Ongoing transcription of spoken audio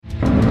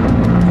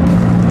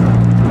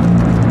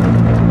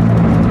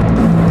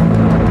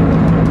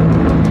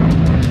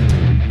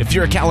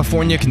you're a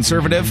California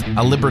conservative,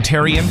 a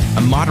libertarian,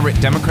 a moderate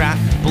Democrat,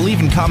 believe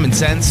in common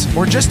sense,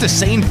 or just a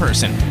sane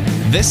person,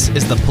 this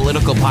is the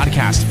political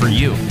podcast for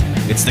you.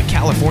 It's the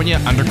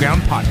California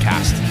Underground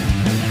Podcast.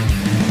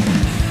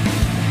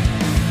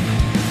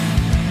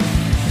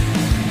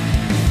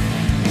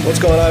 What's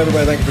going on,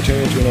 everybody? Thank you for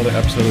tuning in to another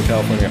episode of the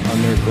California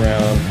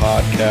Underground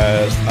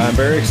Podcast. I'm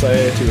very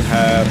excited to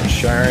have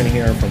Sharon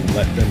here from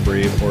Let Them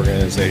Breathe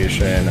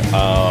organization.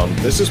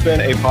 This has been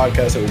a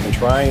podcast that we've been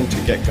trying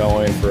to get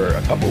going for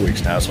a couple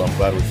weeks now, so I'm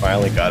glad we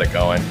finally got it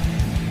going.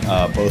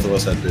 Both of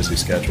us had busy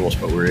schedules,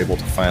 but we were able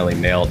to finally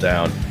nail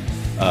down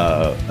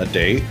a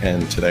date,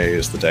 and today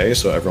is the day,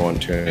 so everyone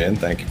tune in.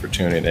 Thank you for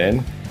tuning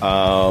in.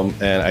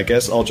 And I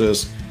guess I'll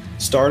just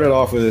start it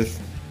off with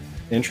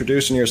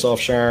introducing yourself,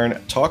 Sharon.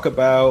 Talk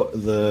about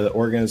the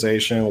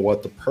organization,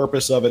 what the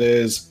purpose of it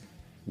is,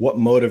 what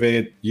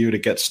motivated you to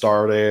get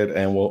started,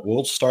 and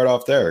we'll start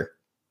off there.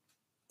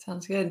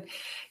 Sounds good.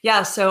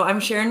 Yeah, so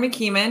I'm Sharon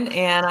McKeeman,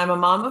 and I'm a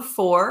mom of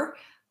 4.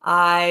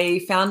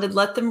 I founded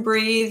Let Them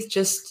Breathe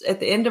just at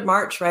the end of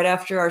March, right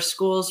after our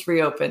schools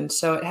reopened.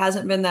 So it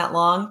hasn't been that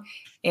long,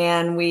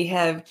 and we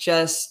have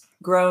just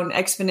grown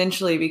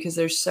exponentially because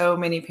there's so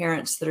many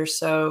parents that are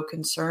so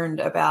concerned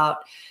about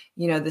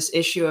this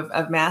issue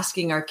of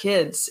masking our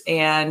kids.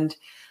 And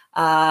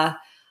I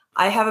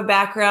have a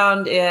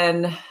background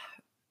in,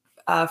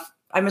 I'm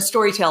a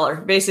storyteller,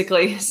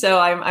 basically. So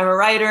I'm a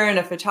writer and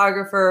a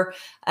photographer,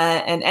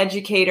 an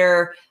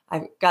educator.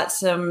 I've got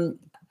some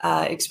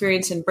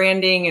experience in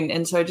branding.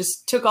 And so I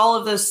just took all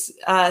of those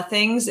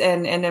things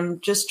and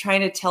I'm just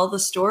trying to tell the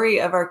story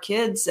of our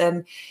kids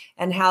and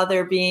how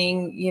they're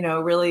being,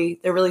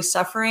 they're really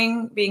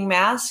suffering being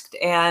masked,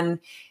 and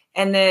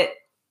that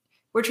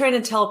we're trying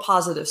to tell a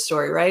positive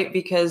story, right?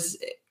 Because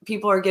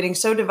people are getting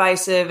so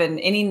divisive, and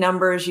any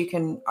numbers you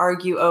can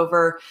argue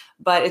over,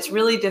 but it's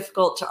really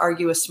difficult to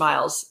argue with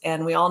smiles.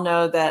 And we all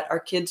know that our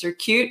kids are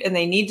cute and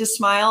they need to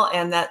smile,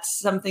 and that's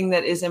something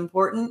that is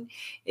important.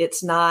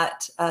 It's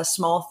not a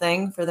small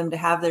thing for them to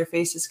have their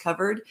faces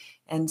covered.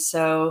 And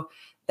so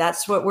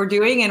that's what we're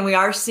doing. And we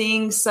are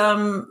seeing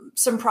some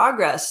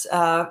progress,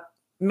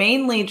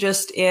 mainly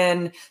just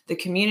in the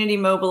community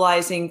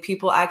mobilizing,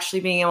 people actually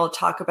being able to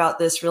talk about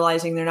this,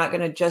 realizing they're not going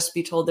to just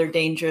be told they're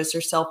dangerous or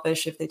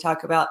selfish if they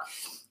talk about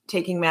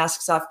taking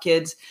masks off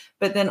kids.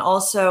 But then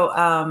also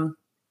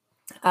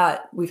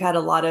we've had a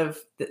lot of,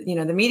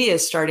 the media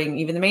is starting,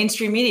 even the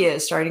mainstream media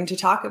is starting to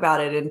talk about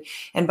it.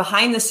 And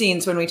behind the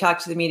scenes, when we talk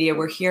to the media,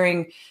 we're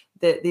hearing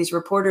that these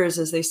reporters,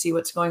 as they see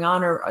what's going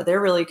on, they're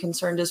really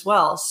concerned as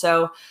well.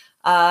 So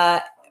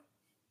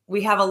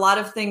we have a lot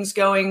of things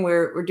going.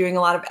 We're doing a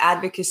lot of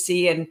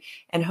advocacy,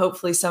 and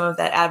hopefully some of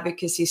that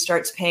advocacy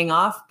starts paying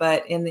off.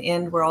 But in the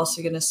end, we're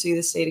also going to sue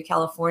the state of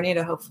California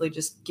to hopefully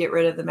just get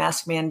rid of the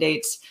mask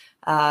mandates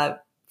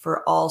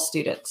for all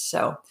students.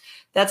 So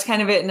that's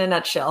kind of it in a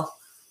nutshell.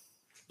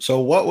 So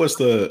what was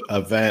the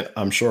event?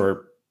 I'm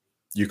sure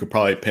you could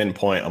probably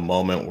pinpoint a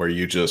moment where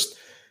you just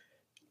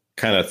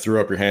kind of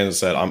threw up your hands and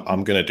said,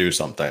 I'm going to do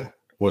something.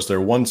 Was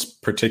there one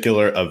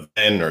particular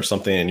event or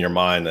something in your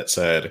mind that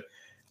said,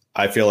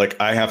 I feel like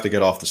I have to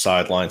get off the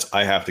sidelines,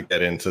 I have to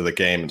get into the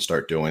game and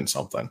start doing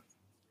something?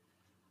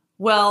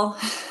 Well,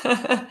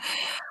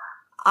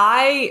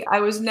 I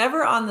was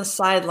never on the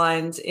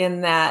sidelines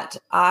in that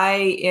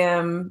I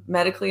am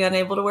medically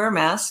unable to wear a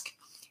mask.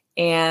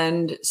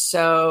 And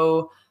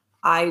so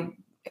I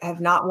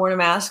have not worn a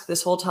mask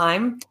this whole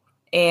time.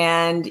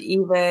 And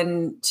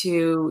even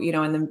to,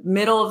 in the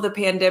middle of the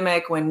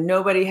pandemic when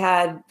nobody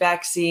had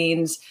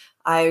vaccines,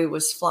 I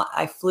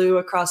flew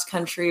across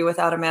country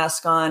without a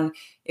mask on.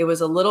 It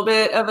was a little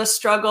bit of a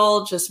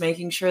struggle, just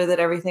making sure that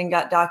everything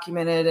got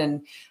documented.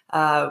 And,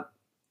 I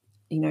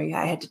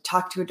had to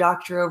talk to a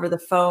doctor over the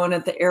phone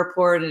at the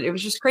airport, and it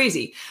was just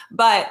crazy.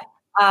 But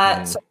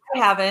so I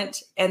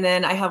haven't. And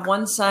then I have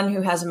one son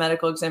who has a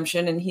medical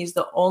exemption, and he's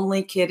the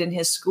only kid in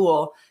his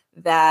school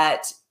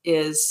that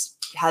has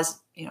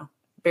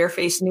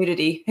barefaced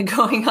nudity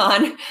going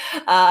on.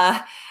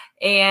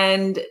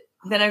 And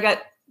then I've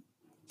got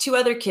 2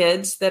 other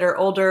kids that are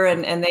older,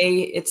 and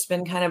it's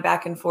been kind of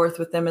back and forth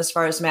with them as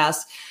far as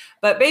masks.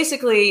 But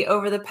basically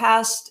over the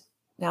past,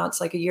 now it's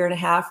like a year and a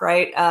half,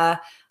 right?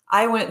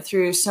 I went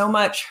through so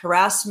much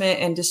harassment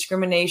and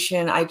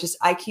discrimination. I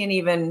can't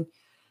even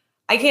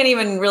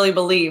really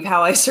believe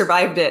how I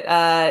survived it.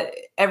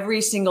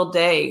 Every single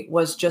day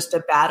was just a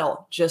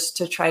battle, just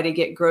to try to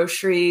get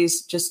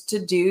groceries, just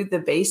to do the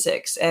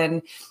basics.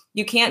 And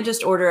you can't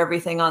just order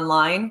everything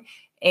online.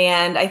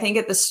 And I think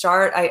at the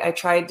start, I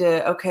tried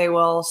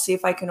to, see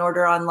if I can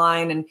order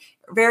online. And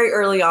very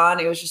early on,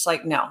 it was just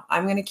like, no,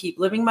 I'm going to keep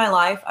living my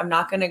life. I'm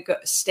not going to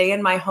stay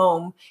in my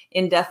home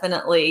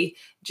indefinitely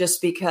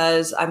just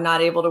because I'm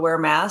not able to wear a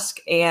mask.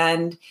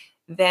 And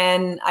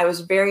then I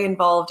was very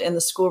involved in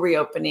the school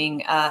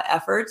reopening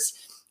efforts.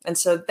 And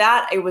so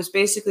it was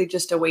basically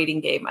just a waiting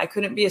game. I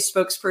couldn't be a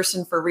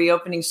spokesperson for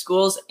reopening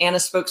schools and a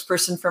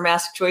spokesperson for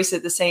mask choice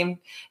at the same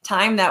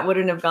time. That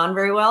wouldn't have gone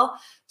very well.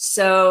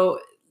 So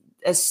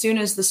as soon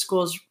as the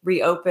schools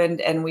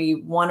reopened and we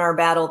won our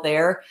battle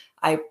there,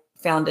 I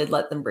founded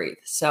Let Them Breathe.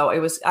 So I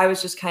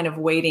was just kind of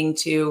waiting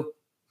to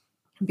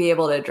be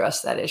able to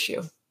address that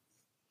issue.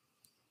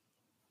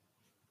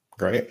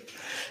 Great.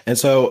 And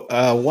so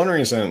one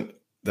reason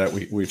that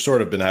we've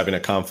sort of been having a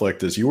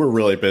conflict is you were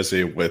really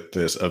busy with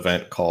this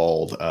event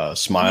called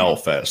Smile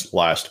Fest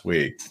last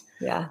week.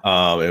 Yeah.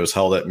 It was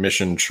held at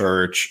Mission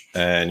Church,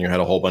 and you had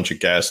a whole bunch of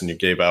guests and you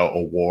gave out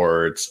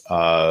awards.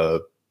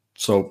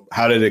 So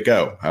how did it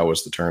go? How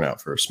was the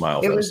turnout for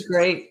Smile Fest? It was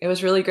great. It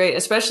was really great,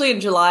 especially in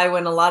July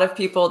when a lot of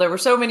people, there were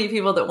so many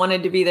people that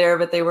wanted to be there,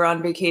 but they were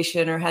on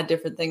vacation or had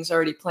different things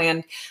already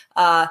planned.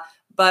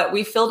 But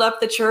we filled up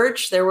the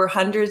church. There were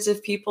hundreds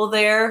of people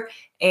there,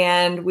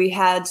 and we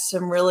had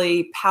some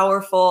really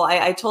powerful,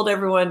 I told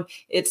everyone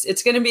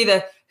it's going to be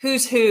the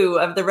who's who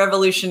of the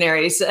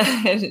revolutionaries,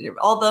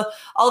 all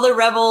the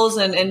rebels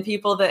and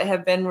people that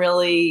have been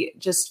really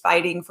just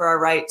fighting for our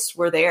rights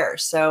were there.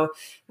 So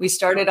we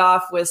started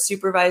off with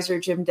Supervisor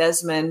Jim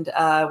Desmond,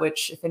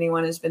 which if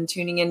anyone has been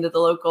tuning into the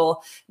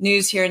local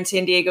news here in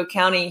San Diego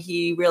County,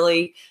 he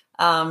really,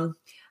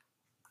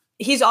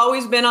 he's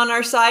always been on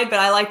our side, but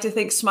I like to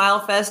think Smile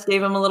Fest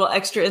gave him a little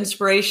extra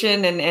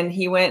inspiration, and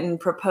he went and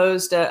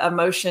proposed a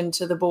motion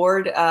to the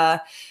board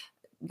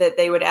that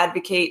they would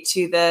advocate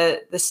to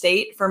the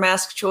state for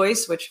mask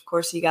choice, which of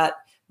course he got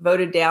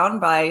voted down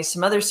by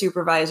some other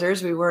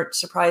supervisors. We weren't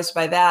surprised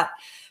by that.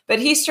 But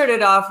he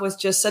started off with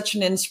just such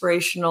an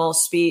inspirational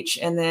speech,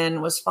 and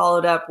then was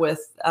followed up with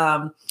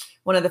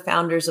one of the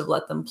founders of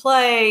Let Them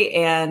Play,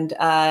 and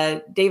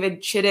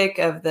David Chittick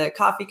of the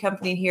coffee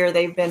company here.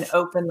 They've been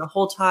open the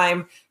whole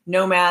time,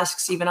 no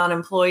masks, even on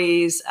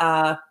employees.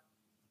 And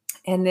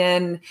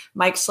then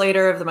Mike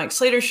Slater of the Mike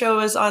Slater Show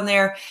was on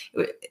there.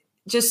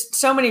 Just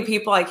so many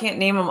people, I can't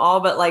name them all,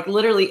 but like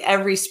literally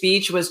every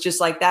speech was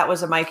just like, that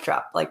was a mic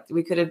drop. Like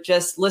we could have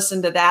just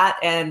listened to that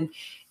and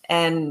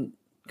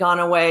gone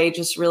away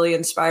just really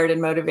inspired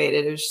and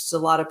motivated. It was just a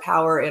lot of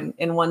power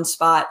in one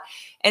spot.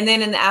 And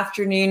then in the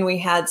afternoon, we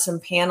had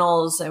some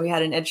panels, and we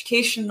had an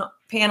education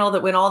panel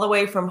that went all the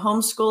way from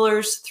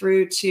homeschoolers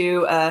through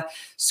to a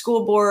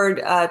school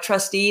board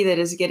trustee that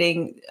is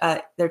getting,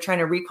 they're trying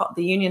to recall,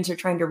 the unions are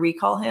trying to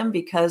recall him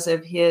because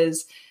of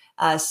his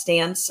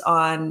stance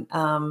on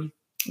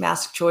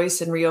mask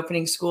choice and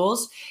reopening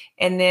schools.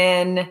 And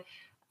then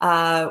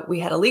we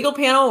had a legal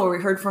panel where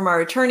we heard from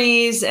our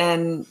attorneys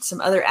and some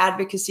other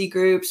advocacy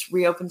groups.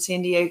 Reopen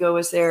San Diego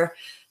was there.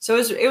 So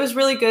it was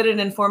really good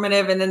and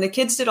informative. And then the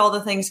kids did all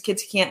the things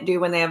kids can't do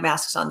when they have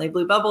masks on. They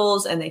blew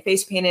bubbles and they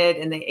face painted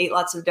and they ate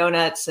lots of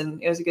donuts,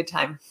 and it was a good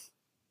time.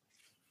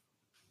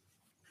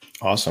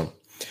 Awesome.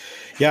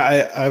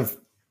 Yeah,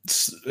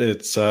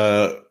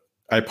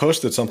 I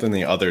posted something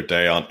the other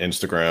day on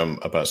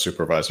Instagram about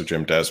Supervisor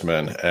Jim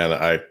Desmond,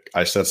 and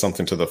I said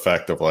something to the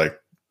effect of like,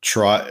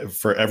 try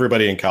for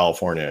everybody in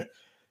California,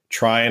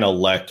 try and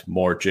elect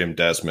more Jim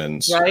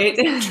Desmonds right?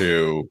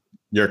 to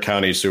your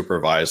county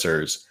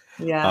supervisors.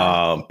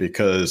 Yeah.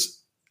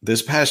 Because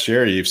this past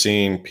year, you've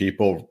seen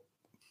people,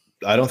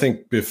 I don't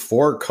think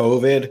before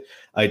COVID,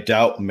 I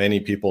doubt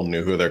many people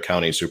knew who their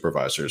county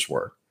supervisors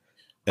were.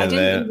 And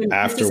then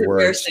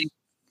afterwards,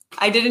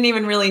 I didn't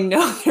even really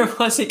know there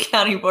was a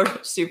county board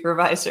of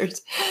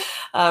supervisors,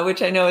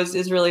 which I know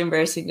is really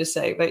embarrassing to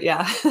say, but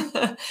yeah,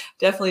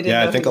 definitely didn't.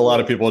 Yeah, I think a lot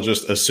of people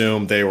just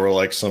assumed they were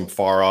like some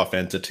far off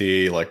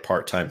entity, like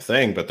part-time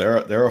thing, but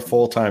they're a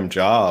full-time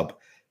job,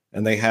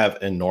 and they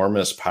have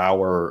enormous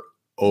power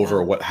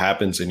over what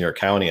happens in your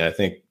county. I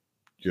think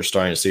you're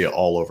starting to see it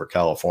all over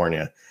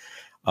California.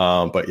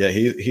 But yeah,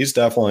 he's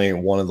definitely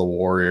one of the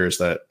warriors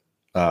that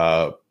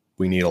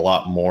we need a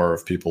lot more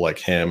of people like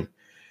him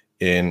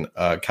in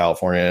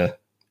California,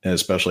 and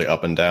especially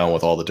up and down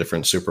with all the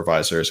different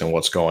supervisors and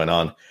what's going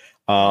on.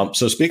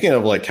 So speaking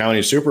of like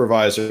county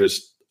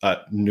supervisors,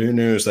 new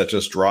news that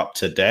just dropped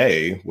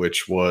today,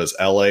 which was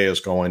LA is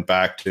going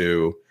back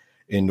to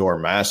indoor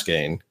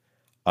masking.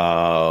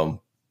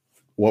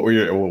 What are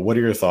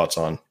your thoughts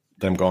on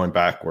them going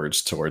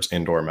backwards towards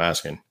indoor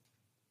masking?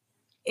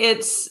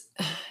 It's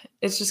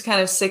just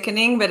kind of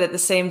sickening, but at the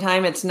same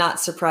time, it's not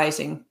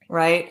surprising,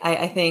 right?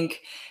 I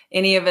think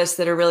any of us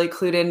that are really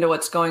clued into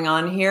what's going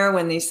on here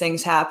when these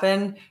things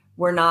happen,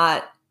 we're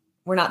not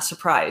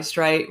surprised,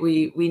 right?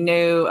 We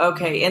knew,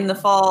 okay, in the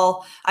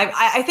fall,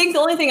 I think the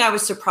only thing I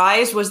was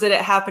surprised was that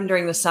it happened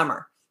during the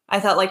summer. I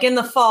thought like in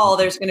the fall,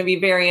 there's going to be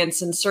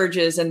variants and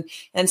surges. And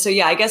so,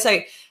 yeah, I guess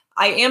I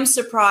am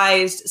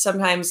surprised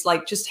sometimes,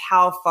 like just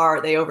how far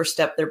they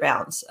overstep their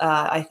bounds.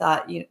 I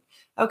thought,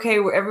 okay,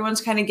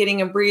 everyone's kind of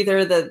getting a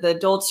breather. The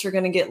adults are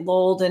going to get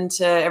lulled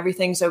into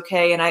everything's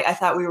okay. And I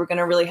thought we were going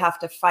to really have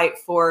to fight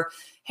for,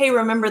 hey,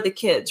 remember the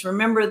kids.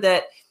 Remember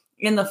that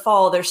in the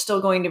fall, they're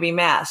still going to be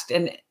masked.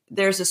 And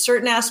there's a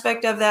certain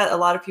aspect of that. A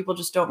lot of people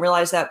just don't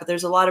realize that. But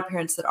there's a lot of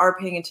parents that are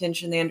paying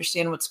attention. They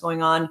understand what's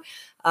going on.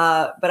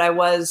 But I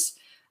was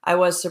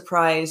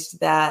surprised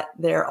that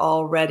they're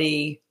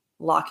already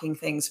locking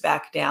things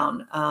back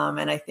down.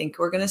 And I think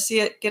we're going to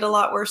see it get a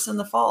lot worse in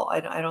the fall.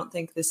 I don't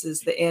think this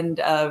is the end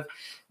of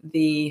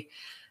the,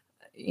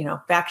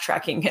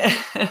 backtracking.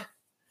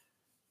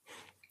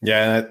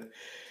 Yeah.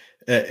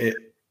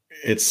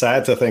 it's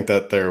sad to think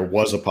that there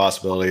was a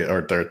possibility,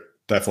 or there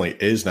definitely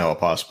is now a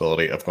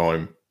possibility of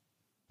going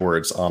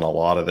words on a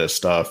lot of this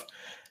stuff.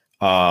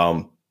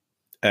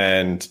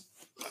 And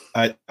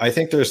I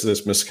think there's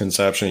this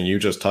misconception, you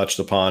just touched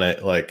upon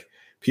it, like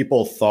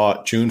people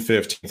thought June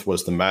 15th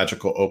was the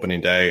magical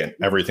opening day and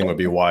everything would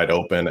be wide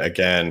open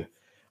again.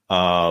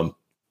 And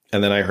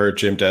then I heard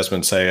Jim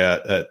Desmond say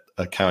at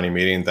a county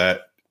meeting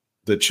that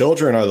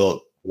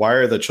why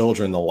are the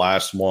children the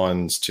last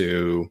ones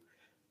to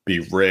be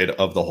rid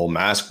of the whole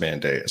mask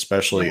mandate,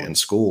 especially in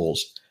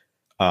schools?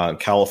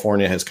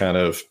 California has kind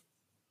of,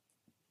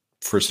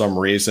 for some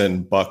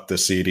reason, bucked the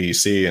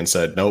CDC and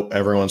said, nope,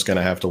 everyone's going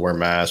to have to wear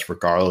masks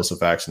regardless of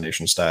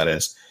vaccination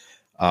status.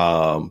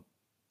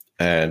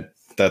 And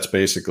that's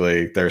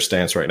basically their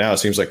stance right now. It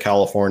seems like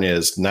California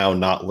is now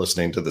not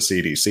listening to the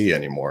CDC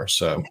anymore.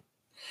 So,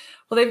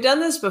 well, they've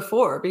done this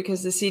before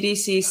because the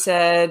CDC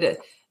said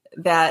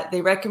that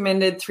they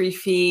recommended 3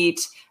 feet.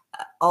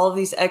 All of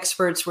these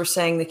experts were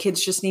saying the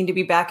kids just need to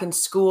be back in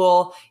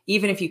school,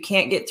 even if you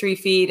can't get 3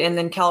 feet. And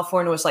then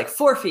California was like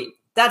 4 feet.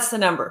 That's the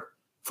number.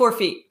 4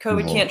 feet.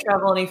 COVID can't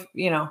travel any,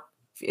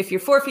 if you're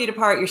 4 feet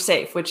apart, you're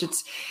safe,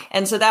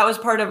 and so that was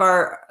part of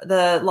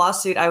the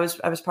lawsuit. I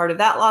was part of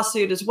that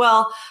lawsuit as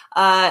well.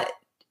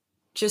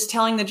 Just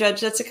telling the judge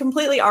that's a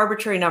completely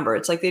arbitrary number.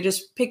 It's like they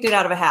just picked it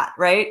out of a hat,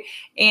 right?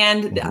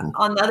 And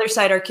on the other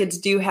side, our kids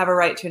do have a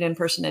right to an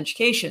in-person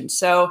education.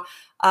 So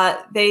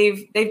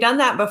they've done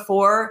that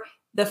before.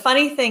 The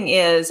funny thing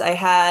is, I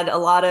had a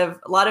lot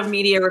of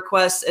media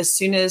requests as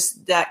soon as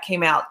that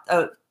came out.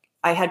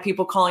 I had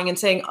people calling and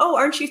saying, "Oh,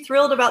 aren't you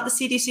thrilled about the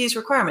CDC's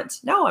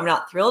requirements?" No, I'm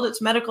not thrilled.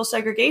 It's medical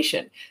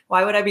segregation.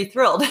 Why would I be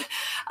thrilled?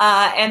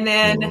 And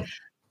then,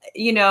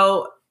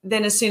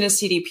 then as soon as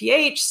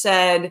CDPH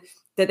said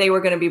that they were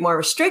going to be more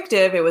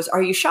restrictive, it was,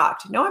 "Are you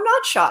shocked?" No, I'm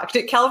not shocked.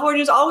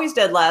 California's always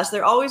dead last.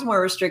 They're always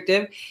more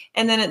restrictive.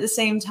 And then at the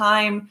same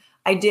time,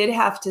 I did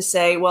have to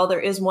say, well,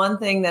 there is one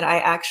thing that I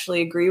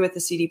actually agree with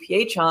the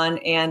CDPH on,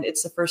 and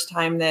it's the first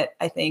time that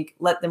I think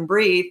Let Them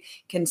Breathe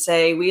can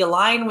say we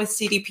align with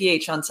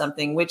CDPH on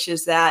something, which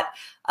is that,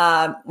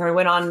 I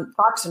went on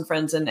Fox and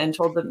Friends and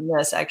told them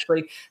this,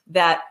 actually,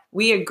 that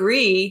we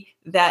agree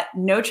that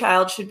no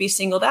child should be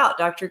singled out.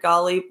 Dr.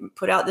 Ghali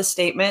put out this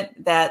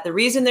statement that the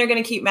reason they're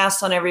going to keep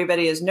masks on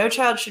everybody is no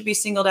child should be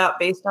singled out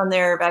based on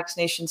their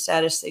vaccination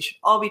status. They should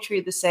all be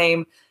treated the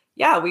same.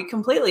 Yeah, we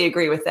completely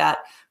agree with that.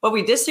 What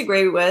we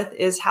disagree with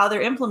is how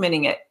they're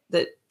implementing it,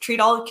 that treat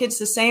all the kids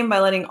the same by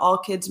letting all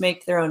kids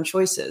make their own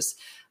choices.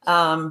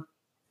 So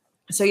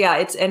yeah,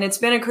 it's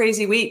been a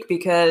crazy week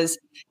because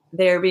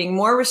they're being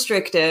more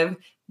restrictive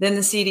than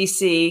the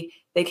CDC.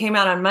 They came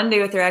out on Monday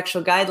with their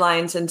actual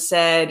guidelines and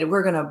said,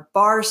 we're going to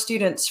bar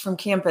students from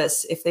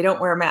campus if they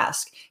don't wear a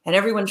mask. And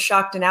everyone's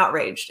shocked and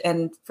outraged.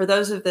 And for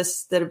those of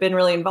us that have been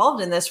really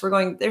involved in this,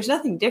 there's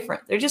nothing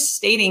different. They're just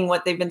stating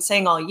what they've been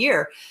saying all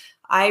year.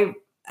 I've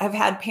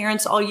had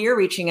parents all year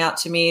reaching out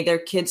to me. Their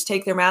kids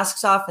take their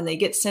masks off and they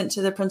get sent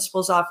to the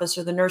principal's office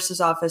or the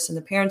nurse's office, and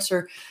the parents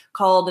are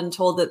called and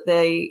told that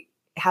they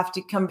have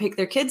to come pick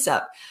their kids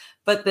up.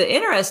 But the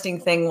interesting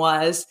thing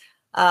was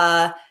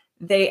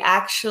they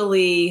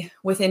actually,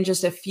 within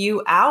just a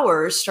few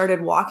hours,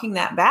 started walking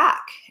that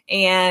back.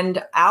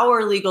 And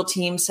our legal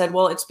team said,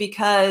 well, it's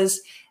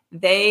because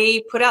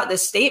they put out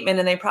this statement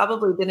and they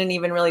probably didn't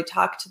even really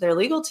talk to their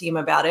legal team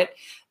about it,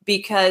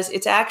 because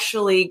it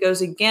actually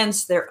goes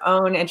against their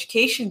own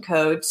education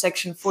code.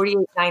 Section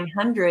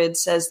 48900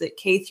 says that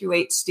K through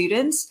 8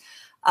 students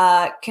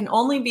can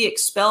only be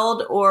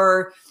expelled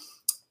or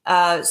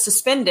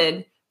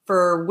suspended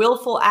for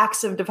willful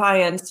acts of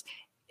defiance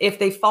if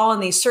they fall in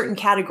these certain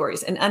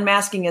categories, and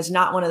unmasking is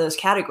not one of those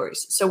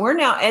categories. So we're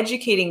now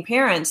educating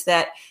parents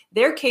that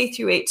their K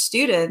through 8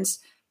 students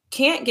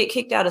can't get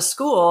kicked out of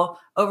school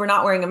over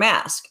not wearing a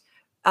mask.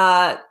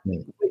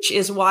 Which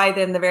is why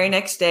then the very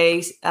next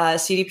day,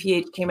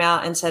 CDPH came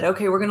out and said,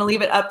 okay, we're going to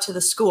leave it up to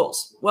the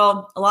schools.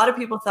 Well, a lot of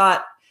people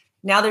thought,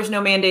 now there's no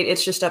mandate,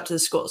 it's just up to the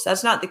schools.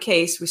 That's not the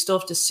case. We still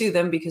have to sue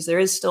them because there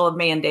is still a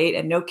mandate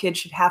and no kid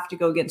should have to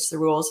go against the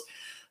rules.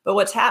 But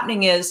what's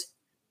happening is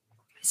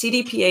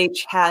CDPH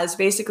has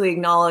basically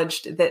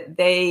acknowledged that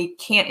they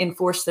can't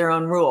enforce their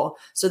own rule.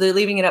 So they're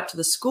leaving it up to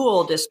the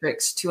school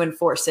districts to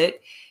enforce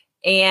it.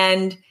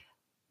 And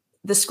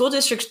the school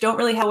districts don't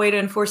really have a way to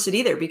enforce it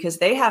either, because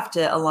they have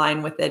to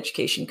align with the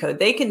education code.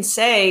 They can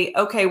say,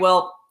 okay,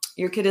 well,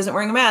 your kid isn't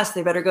wearing a mask,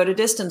 they better go to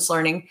distance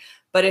learning.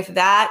 But if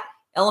that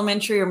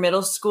elementary or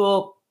middle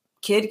school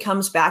kid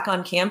comes back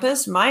on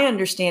campus, my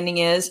understanding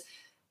is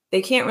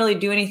they can't really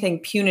do anything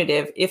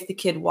punitive if the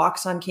kid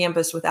walks on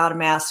campus without a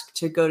mask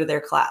to go to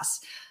their class.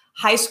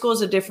 High school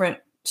is a different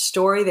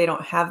story. They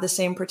don't have the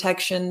same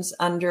protections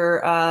under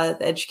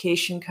the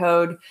education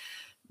code.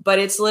 But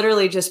it's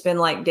literally just been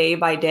like day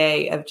by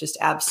day of just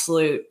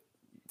absolute,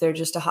 they're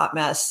just a hot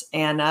mess,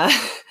 and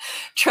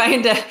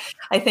trying to,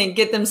 I think,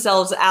 get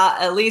themselves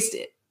out. At least,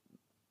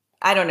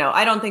 I don't know.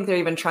 I don't think they're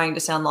even trying to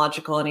sound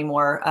logical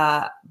anymore,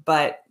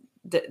 but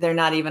they're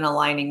not even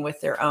aligning with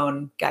their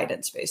own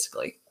guidance,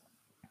 basically.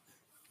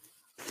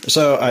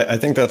 So I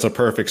think that's a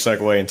perfect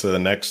segue into the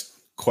next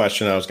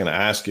question I was going to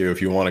ask you,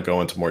 if you want to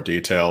go into more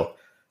detail.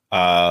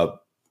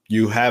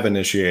 You have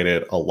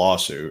initiated a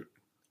lawsuit,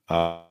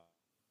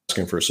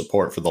 asking for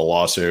support for the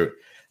lawsuit.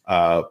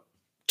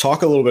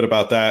 Talk a little bit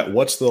about that.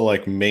 What's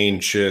the main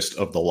gist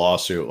of the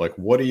lawsuit?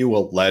 What are you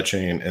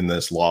alleging in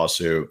this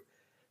lawsuit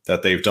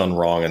that they've done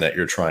wrong and that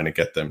you're trying to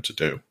get them to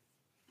do?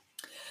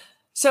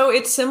 So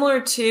it's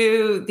similar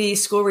to the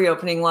school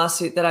reopening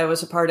lawsuit that I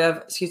was a part of.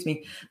 Excuse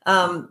me.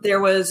 There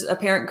was a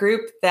parent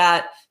group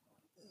that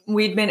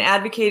we'd been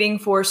advocating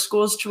for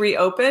schools to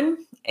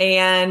reopen,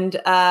 and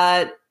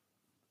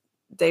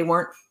they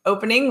weren't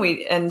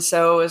opening. And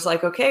so it was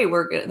like, okay,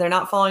 they're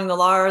not following the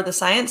law or the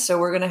science, so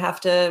we're going to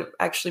have to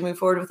actually move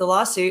forward with the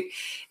lawsuit.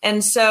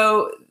 And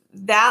so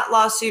that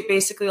lawsuit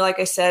basically, like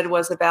I said,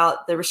 was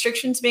about the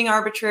restrictions being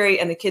arbitrary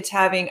and the kids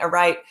having a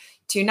right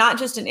to not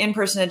just an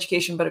in-person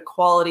education, but a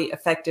quality,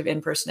 effective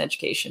in-person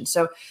education.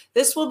 So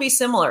this will be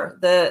similar.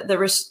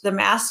 The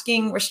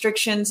masking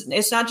restrictions,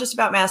 it's not just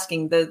about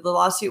masking. The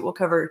lawsuit will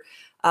cover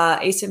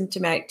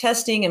asymptomatic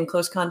testing and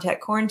close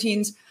contact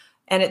quarantines.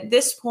 And at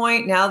this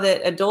point, now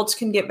that adults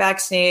can get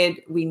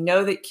vaccinated, we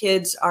know that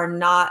kids are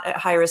not at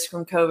high risk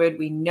from COVID.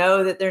 We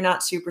know that they're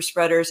not super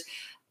spreaders.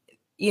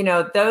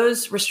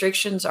 Those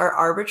restrictions are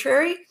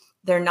arbitrary.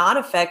 They're not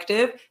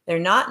effective. They're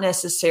not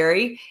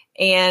necessary.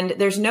 And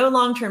there's no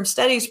long-term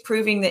studies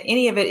proving that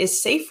any of it is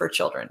safe for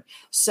children.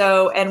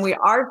 And we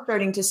are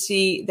starting to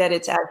see that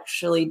it's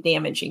actually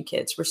damaging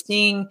kids. We're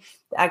seeing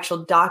the actual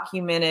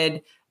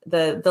documented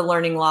the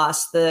learning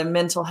loss, the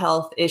mental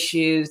health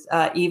issues,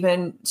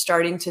 even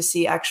starting to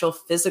see actual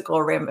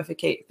physical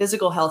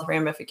health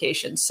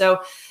ramifications. So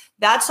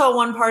that's all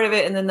one part of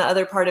it. And then the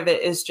other part of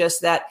it is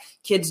just that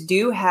kids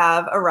do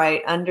have a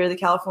right under the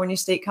California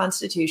state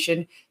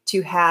constitution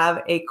to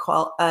have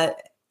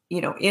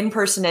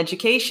in-person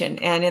education.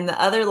 And in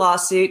the other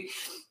lawsuit,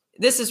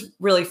 this is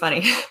really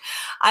funny.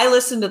 I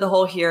listened to the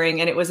whole hearing,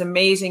 and it was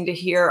amazing to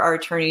hear our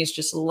attorneys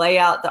just lay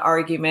out the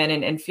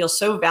argument and feel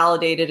so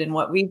validated in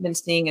what we've been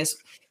seeing as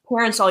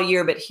parents all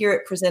year, but hear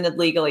it presented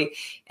legally.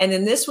 And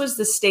then this was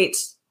the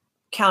state's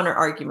counter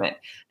argument.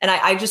 And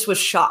I just was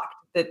shocked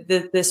that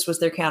this was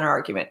their counter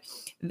argument,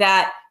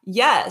 that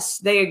yes,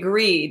 they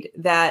agreed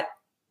that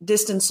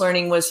distance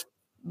learning was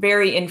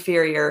very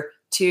inferior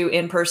to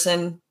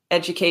in-person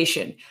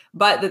education,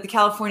 but that the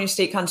California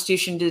state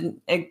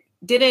constitution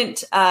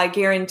didn't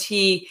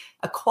guarantee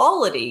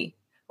equality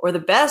or the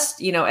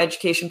best,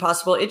 education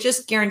possible. It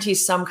just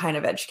guarantees some kind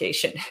of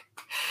education.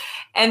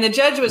 And the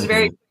judge was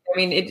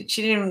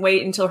she didn't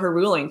wait until her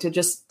ruling to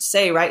just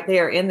say right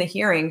there in the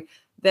hearing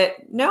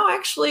that no,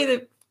 actually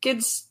the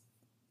kids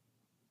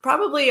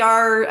probably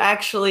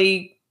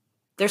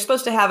they're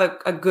supposed to have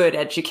a good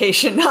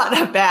education, not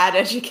a bad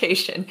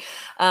education.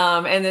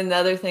 And then the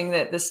other thing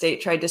that the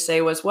state tried to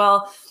say was,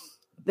 well,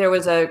 there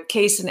was a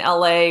case in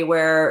LA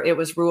where it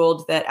was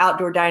ruled that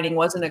outdoor dining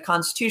wasn't a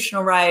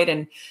constitutional right,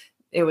 and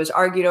it was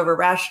argued over a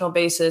rational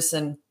basis.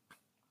 And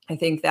I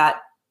think that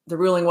the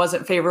ruling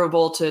wasn't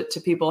favorable to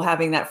people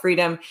having that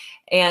freedom.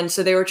 And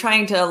so they were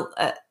trying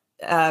to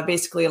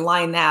basically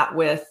align that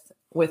with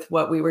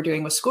what we were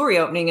doing with school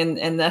reopening.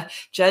 And the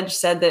judge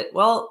said that,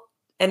 well,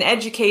 an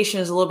education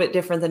is a little bit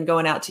different than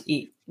going out to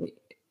eat.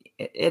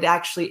 It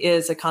actually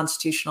is a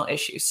constitutional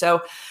issue.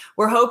 So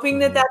we're hoping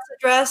that that's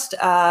addressed.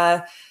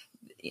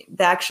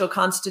 The actual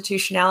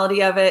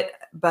constitutionality of it,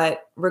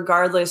 but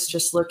regardless,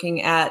 just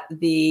looking at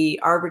the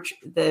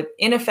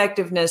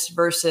ineffectiveness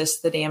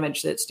versus the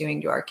damage that's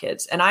doing to our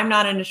kids. And I'm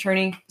not an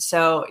attorney,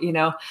 so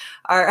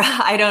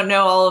I don't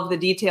know all of the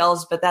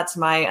details, but that's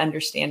my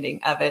understanding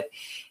of it.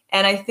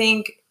 And I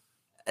think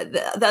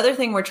the other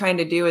thing we're trying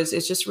to do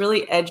is just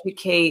really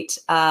educate.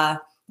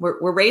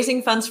 We're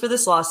raising funds for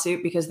this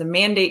lawsuit because the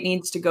mandate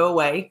needs to go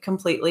away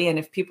completely. And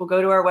if people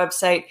go to our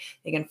website,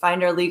 they can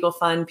find our legal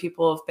fund.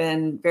 People have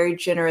been very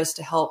generous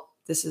to help.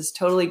 This is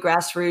totally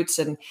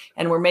grassroots,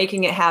 and we're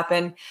making it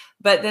happen.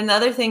 But then the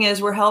other thing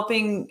is we're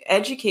helping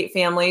educate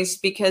families,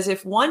 because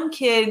if one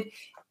kid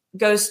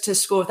goes to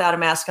school without a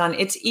mask on,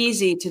 it's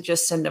easy to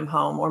just send them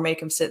home or make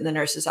them sit in the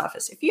nurse's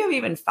office. If you have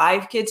even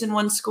 5 kids in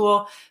one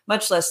school,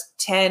 much less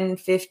 10,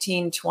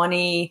 15,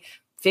 20,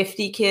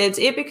 50 kids,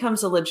 it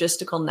becomes a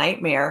logistical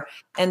nightmare.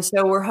 And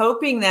so we're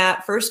hoping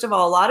that, first of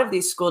all, a lot of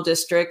these school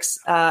districts,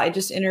 I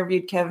just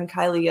interviewed Kevin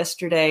Kiley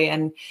yesterday,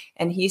 and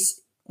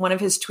one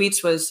of his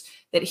tweets was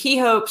that he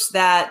hopes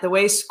that the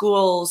way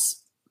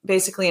schools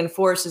basically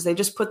enforce is they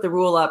just put the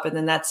rule up and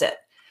then that's it.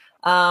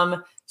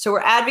 So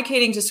we're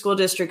advocating to school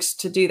districts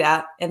to do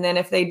that. And then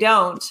if they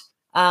don't,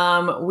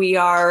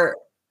 we're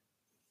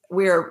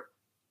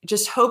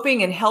just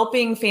hoping and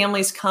helping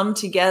families come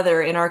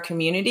together in our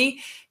community,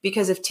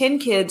 because if 10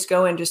 kids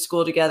go into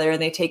school together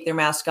and they take their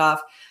mask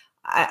off,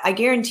 I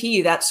guarantee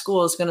you that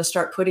school is going to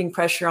start putting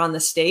pressure on the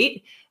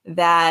state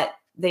that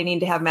they need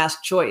to have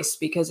mask choice,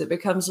 because it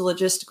becomes a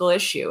logistical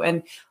issue.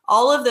 And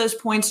all of those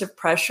points of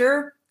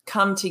pressure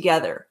come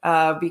together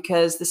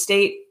because the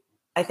state,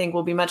 I think,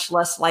 will be much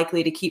less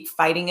likely to keep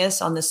fighting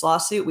us on this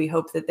lawsuit. We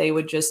hope that they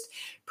would just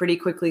pretty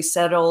quickly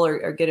settle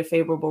or get a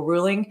favorable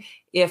ruling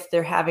if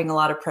they're having a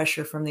lot of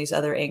pressure from these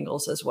other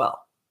angles as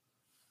well.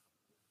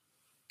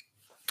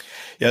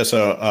 Yeah.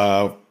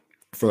 So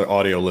for the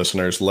audio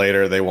listeners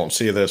later, they won't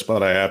see this,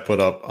 but I have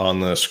put up on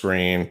the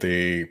screen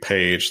the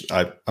page.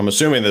 I'm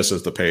assuming this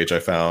is the page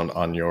I found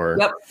on your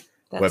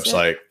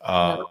website.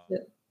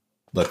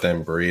 Let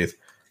Them Breathe.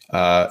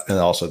 And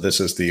also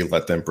this is the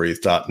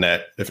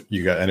letthembreathe.net. If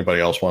you got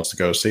anybody else wants to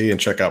go see and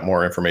check out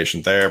more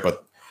information there,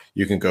 but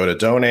you can go to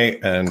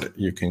donate and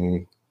you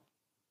can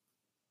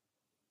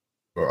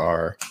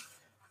let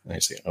me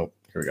see. Oh,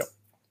 here we go.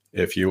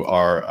 If you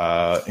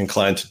are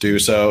inclined to do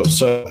so.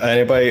 So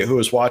anybody who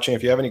is watching,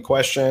 if you have any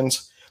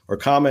questions or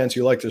comments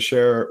you'd like to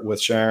share with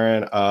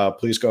Sharon,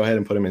 please go ahead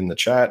and put them in the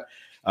chat.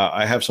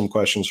 I have some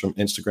questions from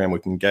Instagram we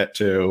can get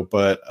to,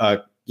 but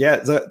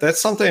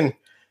that's something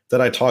that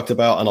I talked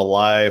about on a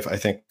live, I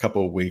think a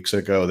couple of weeks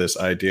ago, this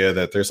idea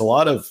that there's a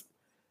lot of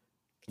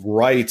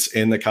rights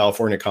in the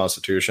California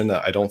Constitution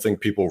that I don't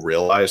think people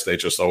realize. They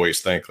just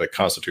always think like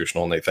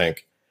constitutional and they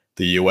think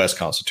the U.S.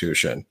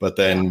 Constitution. But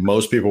then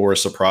most people were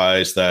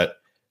surprised that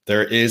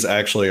there is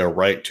actually a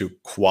right to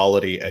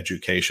quality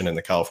education in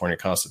the California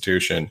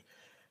Constitution.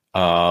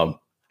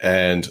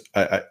 And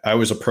I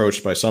was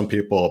approached by some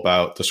people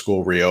about the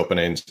school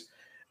reopenings.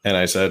 And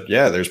I said,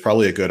 yeah, there's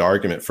probably a good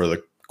argument for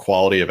the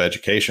quality of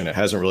education. It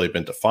hasn't really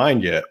been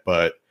defined yet,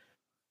 but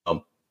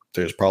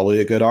there's probably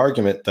a good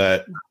argument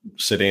that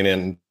sitting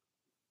and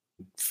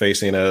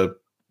facing a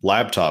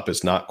laptop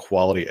is not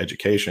quality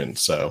education.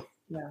 So,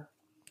 yeah.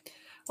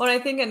 Well, I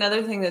think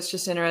another thing that's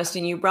just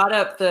interesting, you brought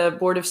up the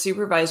Board of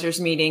Supervisors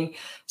meeting.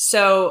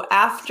 So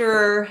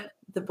after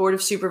the Board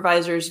of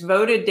Supervisors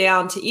voted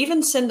down to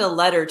even send a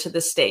letter to the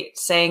state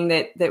saying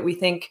that we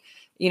think,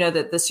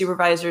 that the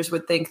supervisors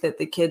would think that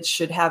the kids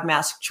should have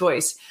mask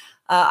choice.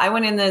 I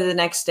went in there the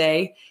next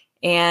day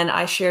and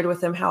I shared with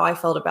them how I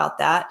felt about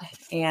that,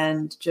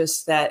 and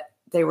just that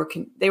they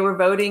were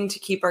voting to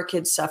keep our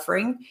kids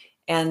suffering,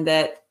 and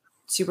that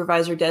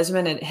Supervisor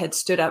Desmond had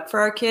stood up for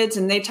our kids,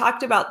 and they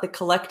talked about the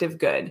collective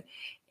good.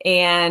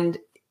 And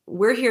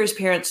we're here as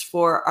parents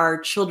for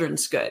our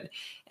children's good.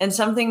 And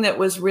something that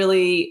was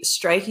really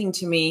striking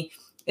to me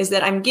is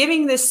that I'm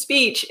giving this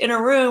speech in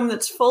a room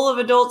that's full of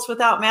adults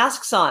without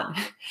masks on,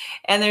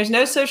 and there's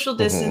no social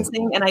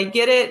distancing. And I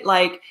get it.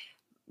 Like,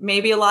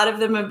 maybe a lot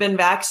of them have been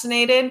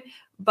vaccinated,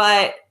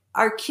 but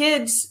our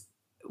kids,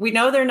 we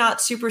know they're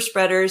not super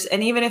spreaders.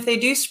 And even if they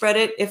do spread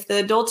it, if the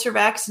adults are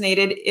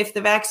vaccinated, if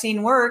the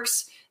vaccine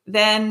works,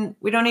 then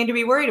we don't need to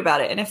be worried about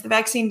it. And if the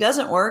vaccine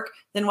doesn't work,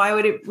 then why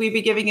would we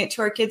be giving it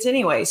to our kids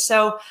anyway?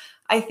 So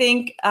I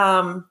think,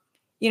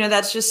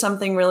 that's just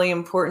something really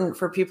important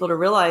for people to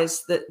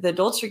realize, that the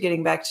adults are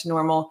getting back to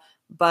normal,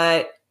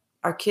 but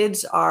our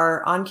kids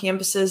are on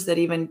campuses that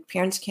even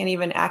parents can't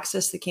even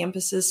access the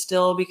campuses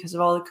still because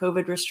of all the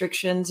COVID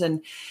restrictions.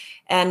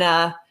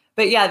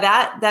 But yeah,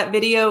 that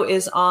video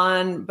is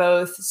on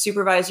both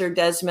Supervisor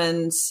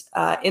Desmond's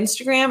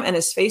Instagram and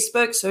his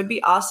Facebook. So it'd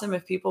be awesome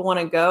if people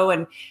want to go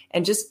and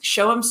just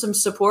show him some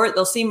support.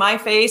 They'll see my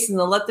face and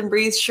the Let Them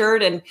Breathe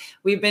shirt. And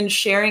we've been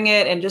sharing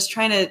it and just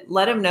trying to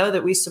let him know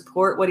that we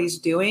support what he's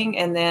doing,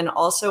 and then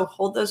also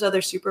hold those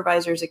other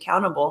supervisors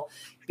accountable.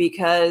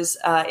 Because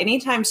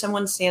anytime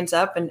someone stands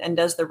up and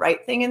does the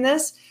right thing in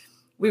this,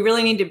 we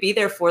really need to be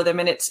there for them.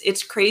 And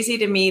it's crazy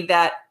to me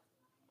that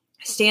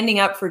standing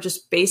up for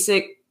just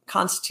basic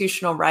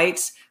constitutional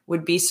rights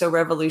would be so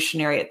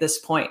revolutionary at this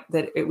point,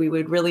 that we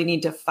would really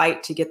need to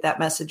fight to get that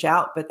message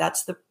out. But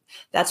that's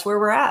where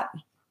we're at.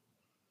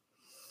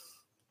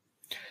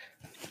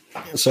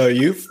 So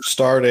you've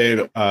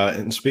started,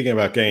 and speaking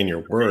about getting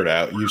your word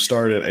out, you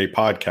started a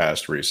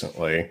podcast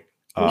recently.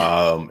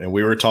 And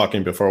we were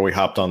talking before we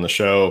hopped on the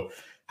show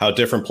how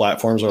different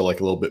platforms are like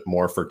a little bit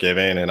more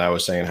forgiving. And I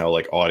was saying how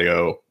like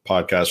audio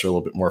podcasts are a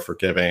little bit more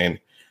forgiving.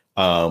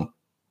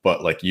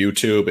 But like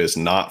YouTube is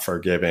not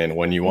forgiving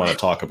when you want to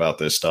talk about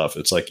this stuff.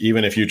 It's like,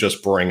 even if you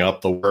just bring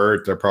up the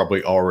word, they're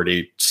probably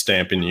already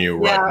stamping you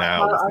right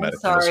now with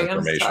medical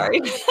misinformation.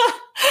 I'm sorry.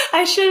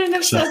 I shouldn't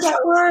have said that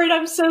word.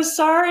 I'm so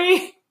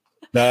sorry.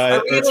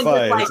 No, it's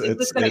fine. It's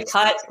just going to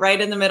cut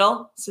right in the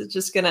middle. So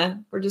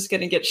we're just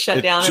gonna get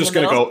shut down.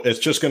 It's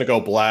just gonna go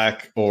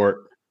black,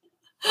 or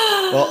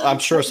well, I'm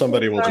sure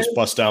somebody will just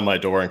bust down my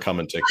door and come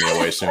and take me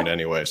away soon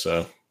anyway.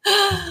 So,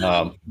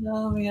 oh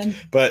man.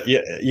 But yeah,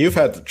 you've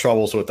had the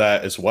troubles with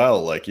that as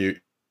well. Like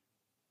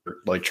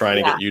trying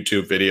to get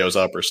YouTube videos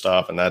up or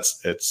stuff, and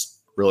it's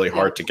really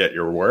hard to get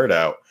your word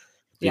out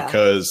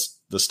because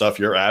the stuff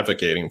you're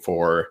advocating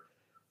for,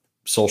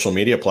 social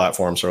media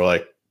platforms are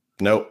like,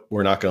 nope,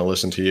 we're not going to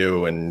listen to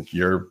you. And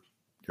you're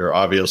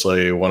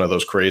obviously one of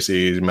those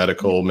crazy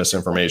medical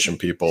misinformation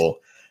people.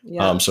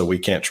 Yeah. So we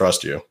can't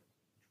trust you.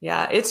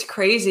 Yeah, it's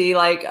crazy.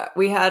 Like,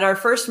 we had our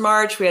first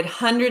march. We had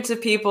hundreds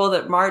of people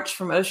that marched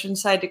from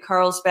Oceanside to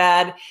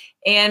Carlsbad.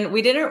 And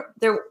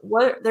there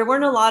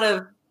wasn't a lot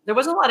of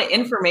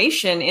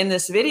information in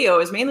this video. It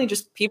was mainly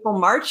just people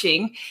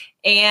marching.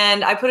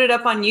 And I put it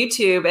up on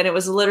YouTube, and it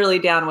was literally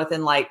down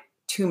within like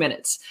 2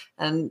 minutes.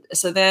 And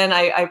so then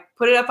I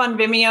put it up on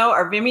Vimeo.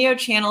 Our Vimeo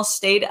channel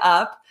stayed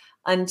up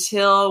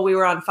until we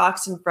were on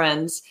Fox and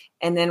Friends.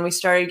 And then we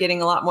started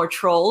getting a lot more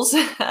trolls,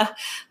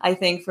 I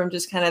think, from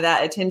just kind of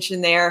that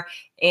attention there.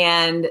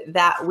 And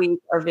that week,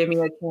 our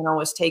Vimeo channel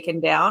was taken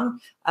down.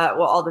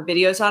 All the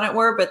videos on it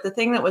were. But the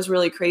thing that was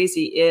really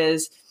crazy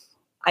is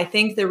I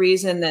think the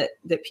reason that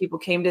people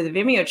came to the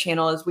Vimeo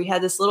channel is we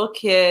had this little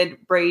kid,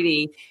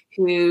 Brady,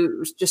 who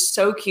was just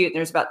so cute. And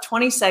there's about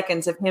 20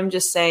 seconds of him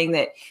just saying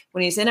that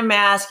when he's in a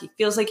mask, he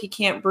feels like he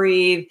can't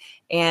breathe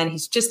and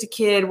he's just a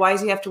kid. Why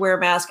does he have to wear a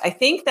mask? I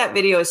think that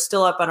video is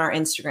still up on our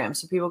Instagram,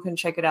 so people can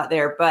check it out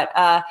there. But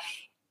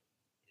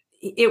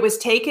it was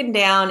taken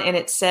down and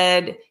it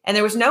said, and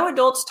there was no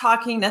adults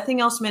talking, nothing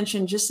else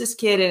mentioned, just this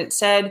kid. And it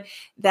said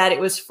that it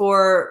was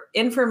for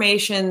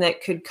information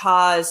that could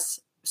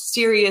cause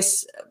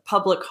serious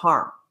public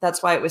harm.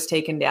 That's why it was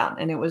taken down.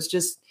 And it was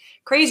just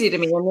crazy to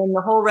me. And then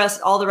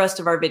all the rest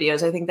of our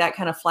videos, I think that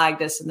kind of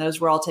flagged us and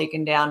those were all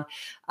taken down.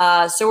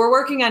 So we're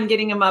working on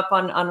getting them up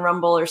on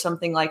Rumble or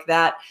something like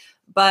that.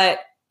 But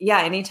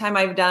yeah, anytime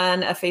I've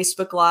done a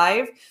Facebook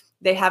Live,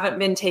 they haven't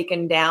been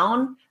taken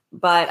down,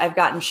 but I've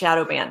gotten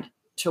shadow banned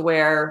to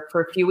where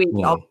for a few weeks,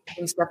 I'll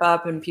step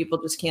up and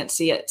people just can't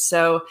see it.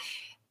 So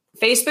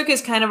Facebook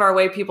is kind of our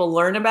way people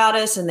learn about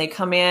us and they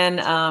come in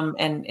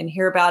and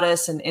hear about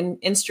us. And in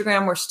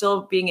Instagram, we're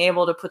still being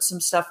able to put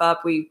some stuff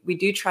up. We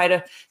do try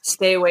to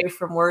stay away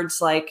from words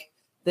like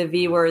the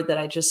V word that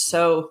I just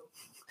so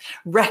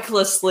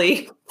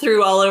recklessly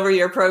threw all over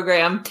your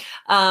program.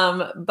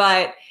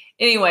 But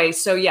anyway,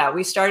 so yeah,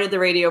 we started the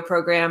radio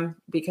program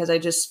because I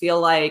just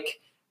feel like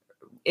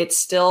it's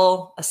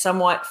still a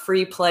somewhat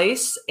free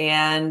place.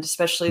 And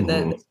especially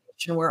the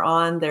we're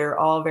on, they're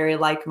all very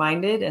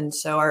like-minded. And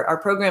so our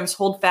programs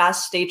hold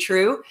fast, stay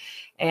true.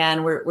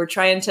 And we're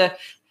trying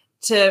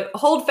to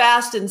hold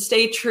fast and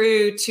stay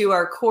true to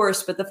our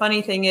course. But the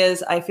funny thing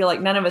is, I feel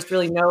like none of us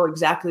really know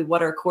exactly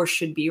what our course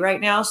should be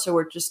right now. So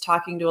we're just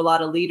talking to a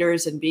lot of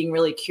leaders and being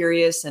really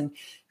curious and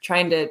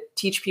trying to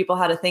teach people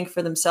how to think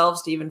for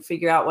themselves to even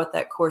figure out what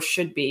that course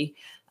should be.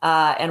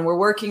 And we're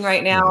working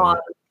right now on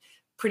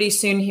pretty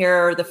soon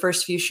here, the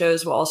first few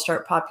shows will all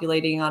start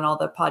populating on all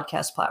the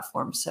podcast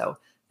platforms. So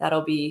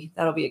that'll be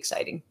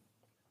exciting.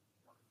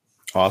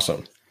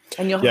 Awesome.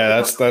 And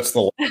that's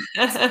the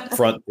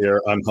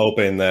frontier. I'm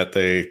hoping that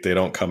they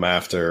don't come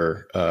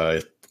after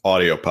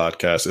audio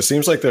podcasts. It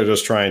seems like they're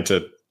just trying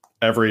to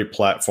every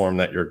platform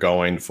that you're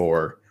going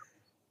for.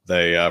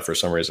 They for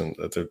some reason,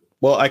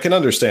 I can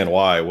understand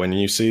why. When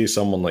you see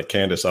someone like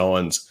Candace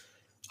Owens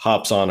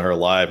hops on her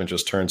live and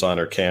just turns on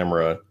her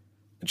camera,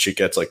 and she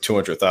gets like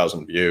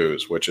 200,000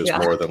 views, which is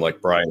more than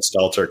like Brian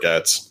Stelter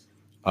gets.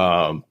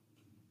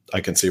 I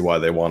can see why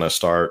they want to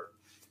start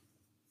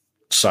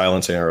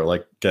silencing or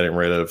like getting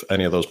rid of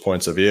any of those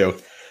points of view.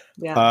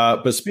 Yeah.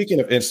 But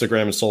speaking of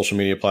Instagram and social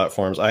media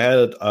platforms, I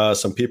had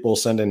some people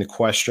send in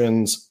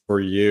questions for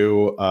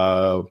you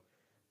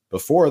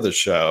before the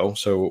show.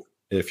 So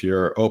if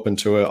you're open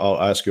to it, I'll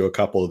ask you a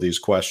couple of these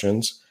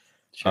questions.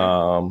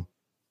 Sure.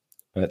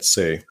 Let's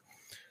see.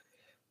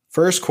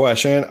 First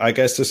question, I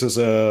guess this is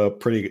a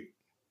pretty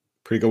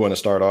good one to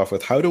start off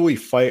with. How do we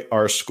fight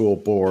our school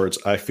boards?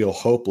 I feel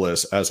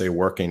hopeless as a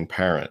working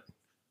parent.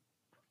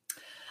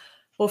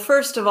 Well,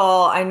 first of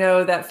all, I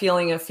know that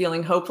feeling of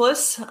feeling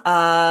hopeless.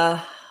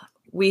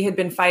 We had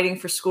been fighting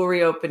for school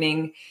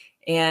reopening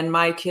and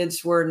my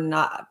kids were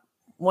not,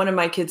 one of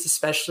my kids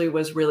especially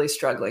was really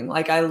struggling.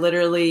 Like I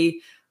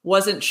literally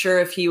wasn't sure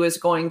if he was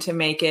going to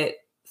make it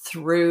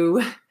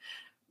through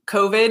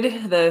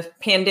COVID, the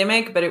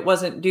pandemic, but it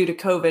wasn't due to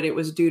COVID. It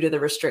was due to the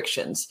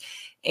restrictions.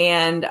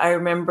 And I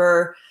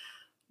remember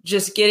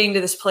just getting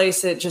to this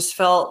place that just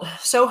felt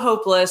so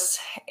hopeless.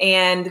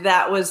 And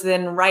that was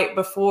then right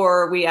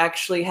before we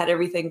actually had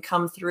everything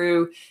come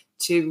through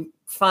to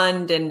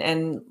fund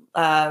and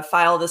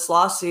file this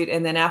lawsuit.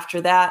 And then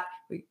after that,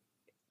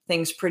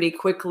 things pretty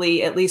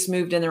quickly at least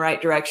moved in the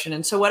right direction.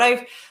 And so what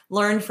I've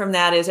learned from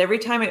that is every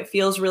time it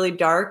feels really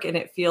dark and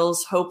it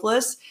feels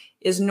hopeless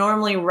is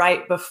normally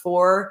right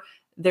before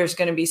there's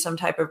going to be some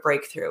type of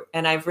breakthrough.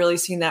 And I've really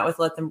seen that with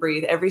Let Them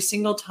Breathe. Every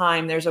single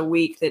time there's a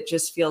week that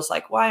just feels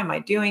like, why am I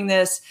doing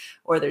this?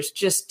 Or there's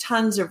just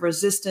tons of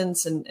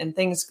resistance and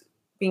things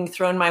being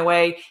thrown my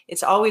way.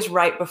 It's always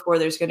right before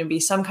there's going to be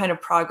some kind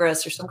of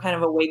progress or some kind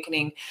of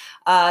awakening.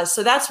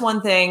 So that's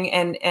one thing.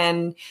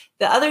 And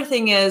the other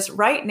thing is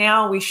right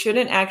now, we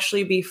shouldn't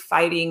actually be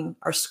fighting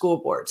our school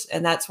boards.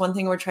 And that's one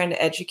thing we're trying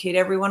to educate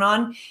everyone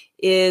on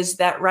is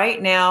that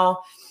right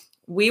now,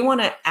 we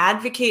want to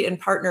advocate and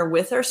partner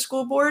with our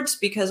school boards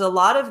because a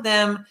lot of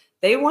them,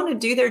 they want to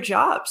do their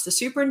jobs. The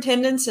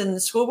superintendents and the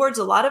school boards,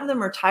 a lot of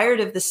them are tired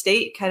of the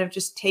state kind of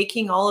just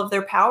taking all of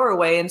their power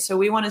away. And so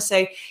we want to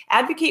say,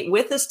 advocate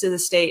with us to the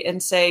state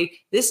and say,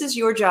 this is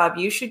your job.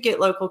 You should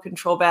get local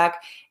control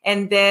back.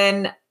 And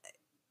then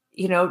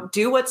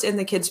do what's in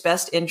the kids'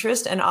 best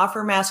interest and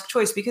offer mask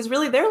choice, because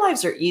really their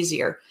lives are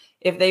easier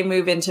if they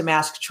move into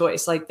mask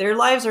choice. Like, their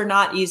lives are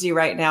not easy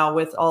right now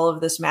with all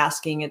of this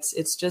masking.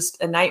 It's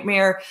just a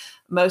nightmare.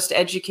 Most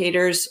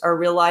educators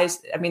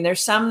there's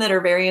some that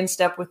are very in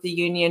step with the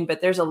union,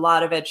 but there's a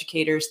lot of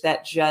educators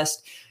that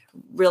just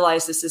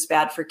realize this is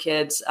bad for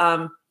kids.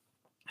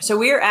 So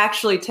we are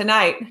actually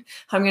tonight,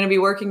 I'm going to be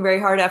working very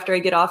hard after I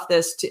get off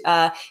this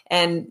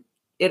and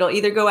it'll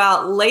either go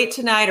out late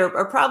tonight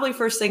or probably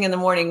first thing in the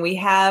morning. We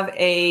have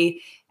a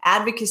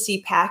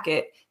advocacy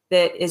packet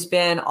that has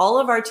been all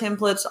of our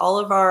templates, all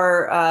of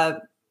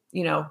our,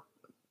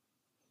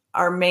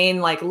 our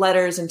main like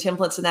letters and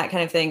templates and that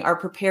kind of thing are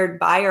prepared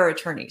by our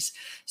attorneys.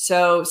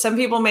 So some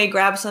people may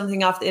grab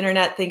something off the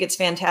internet, think it's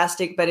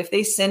fantastic, but if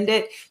they send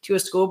it to a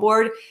school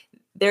board,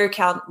 their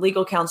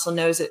legal counsel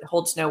knows it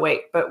holds no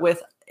weight. But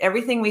with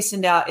everything we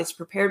send out, it's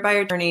prepared by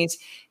our attorneys.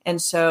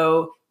 And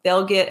so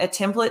they'll get a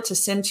template to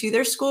send to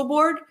their school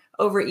board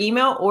over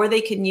email, or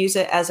they can use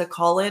it as a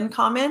call-in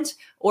comment,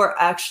 or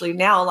actually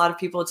now a lot of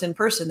people, it's in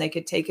person. They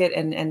could take it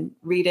and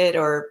read it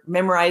or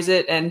memorize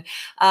it. And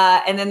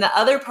then the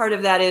other part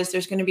of that is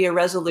there's going to be a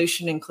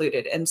resolution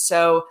included. And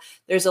so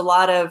there's a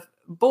lot of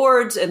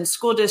boards and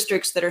school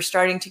districts that are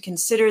starting to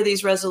consider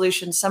these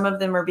resolutions. Some of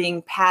them are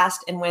being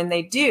passed. And when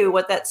they do,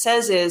 what that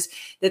says is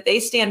that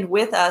they stand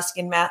with us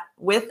in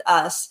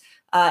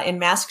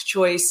mask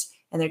choice,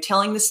 and they're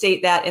telling the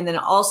state that. And then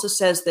it also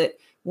says that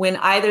when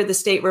either the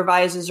state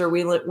revises or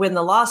we win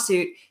the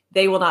lawsuit,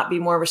 they will not be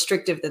more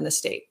restrictive than the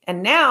state.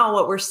 And now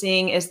what we're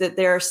seeing is that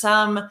there are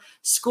some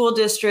school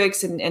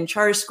districts and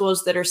charter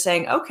schools that are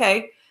saying,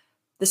 okay,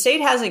 the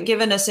state hasn't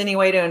given us any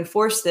way to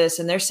enforce this,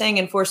 and they're saying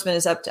enforcement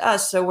is up to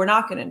us, so we're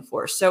not going to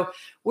enforce. So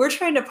we're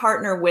trying to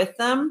partner with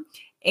them.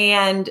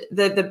 And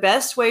the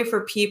best way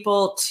for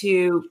people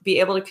to be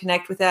able to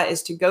connect with that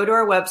is to go to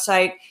our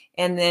website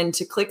and then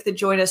to click the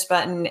join us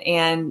button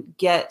and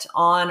get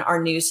on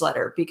our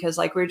newsletter. Because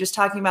like we were just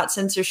talking about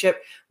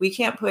censorship, we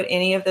can't put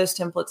any of those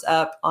templates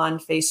up on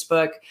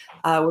Facebook.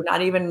 We're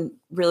not even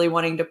really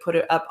wanting to put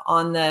it up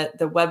on the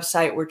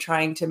website. We're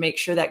trying to make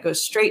sure that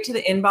goes straight to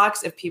the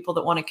inbox of people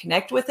that want to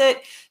connect with it.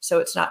 So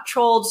it's not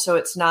trolled, so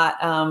it's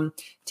not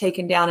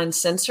taken down and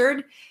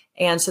censored.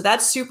 And so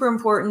that's super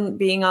important,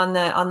 being on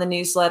the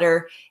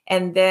newsletter.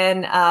 And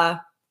then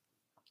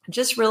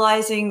just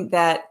realizing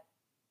that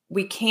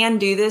we can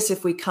do this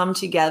if we come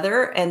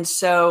together. And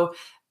so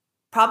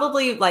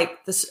probably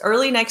like this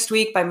early next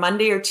week, by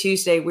Monday or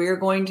Tuesday, we're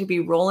going to be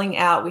rolling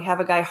out. We have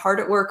a guy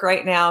hard at work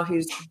right now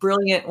who's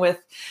brilliant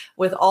with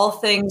all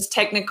things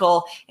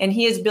technical. And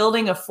he is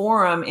building a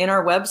forum in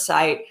our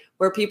website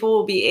where people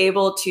will be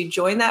able to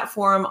join that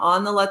forum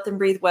on the Let Them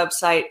Breathe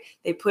website.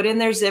 They put in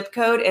their zip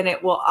code and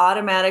it will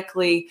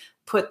automatically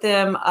put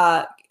them,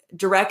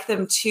 direct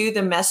them to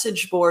the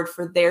message board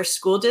for their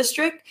school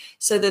district,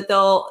 so that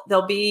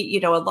there'll be,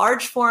 a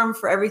large forum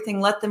for everything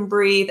Let Them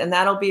Breathe. And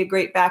that'll be a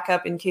great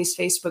backup in case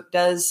Facebook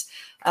does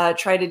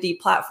try to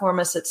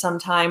deplatform us at some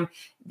time.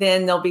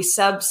 Then there'll be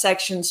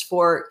subsections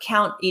for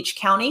each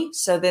county.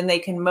 So then they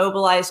can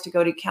mobilize to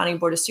go to County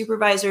Board of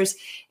Supervisors.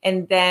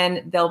 And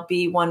then there'll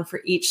be one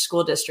for each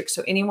school district.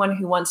 So anyone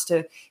who wants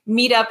to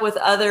meet up with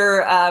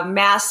other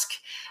mask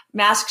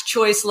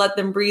choice Let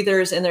Them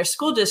Breathers in their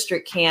school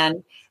district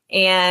can.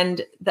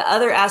 And the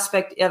other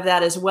aspect of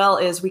that as well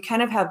is we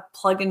kind of have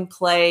plug and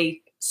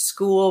play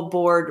school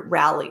board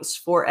rallies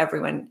for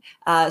everyone.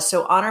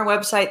 So on our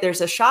website,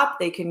 there's a shop.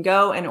 They can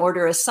go and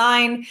order a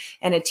sign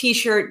and a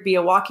t-shirt, be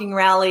a walking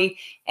rally.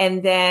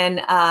 And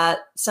then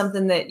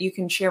something that you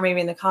can share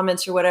maybe in the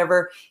comments or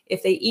whatever,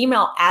 if they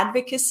email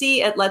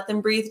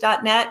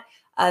advocacy@letthembreathe.net,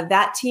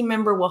 that team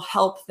member will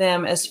help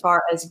them as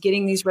far as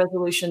getting these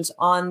resolutions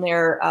on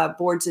their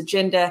board's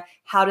agenda.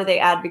 How do they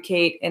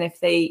advocate? And if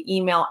they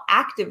email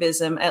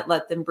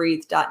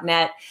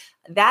activism@letthembreathe.net,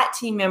 that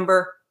team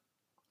member,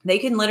 they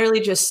can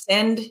literally just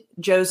send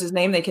Joe's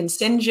name. They can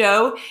send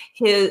Joe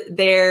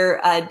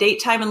their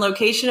date, time, and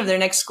location of their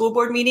next school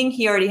board meeting.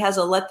 He already has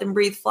a Let Them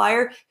Breathe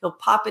flyer. He'll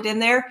pop it in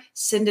there,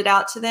 send it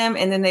out to them.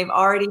 And then they've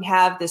already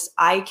have this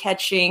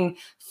eye-catching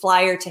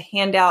flyer to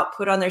hand out,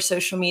 put on their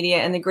social media.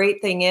 And the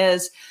great thing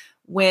is,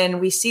 when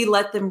we see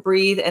Let Them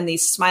Breathe and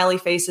these smiley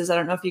faces, I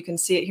don't know if you can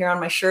see it here on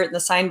my shirt and the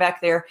sign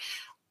back there,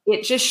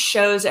 it just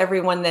shows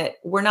everyone that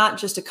we're not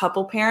just a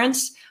couple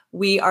parents.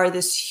 We are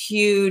this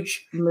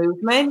huge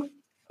movement.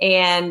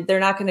 And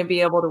they're not going to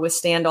be able to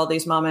withstand all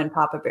these mama and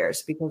papa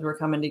bears because we're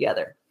coming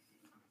together.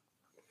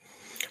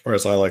 Or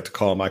as I like to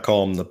call them, I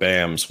call them the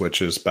BAMs, which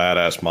is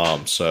badass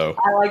moms. So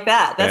I like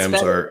that. That's BAMs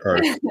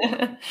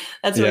better.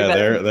 That's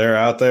better. They're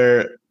out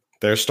there.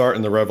 They're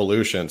starting the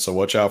revolution. So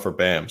watch out for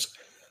BAMs.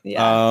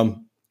 Yeah.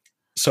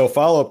 So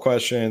follow-up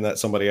question that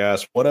somebody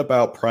asked, what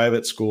about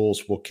private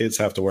schools? Will kids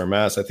have to wear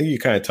masks? I think you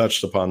kind of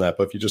touched upon that,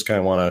 but if you just kind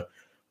of want to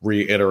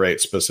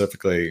reiterate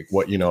specifically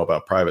what you know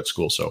about private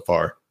schools so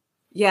far.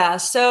 Yeah.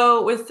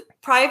 So with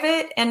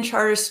private and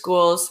charter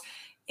schools,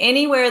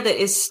 anywhere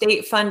that is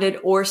state funded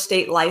or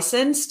state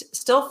licensed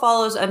still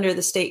follows under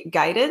the state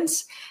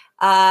guidance.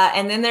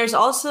 And then there's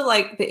also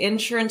like the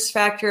insurance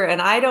factor.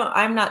 And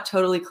I'm not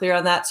totally clear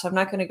on that. So I'm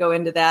not going to go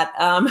into that.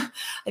 I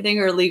think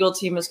our legal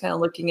team is kind of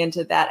looking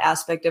into that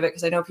aspect of it,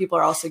 because I know people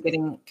are also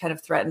getting kind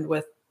of threatened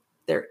with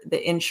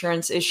the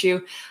insurance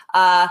issue.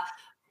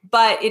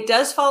 But it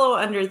does follow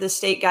under the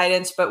state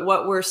guidance. But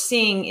what we're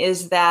seeing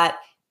is that,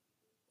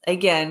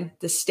 again,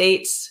 the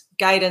state's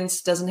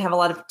guidance doesn't have a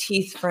lot of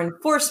teeth for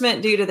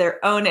enforcement due to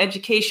their own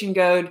education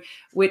code,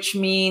 which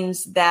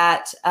means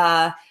that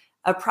a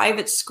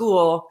private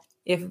school,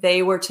 if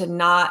they were to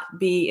not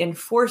be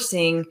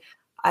enforcing,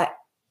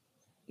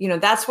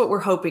 that's what we're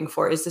hoping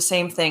for, is the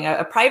same thing.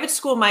 A private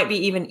school might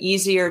be even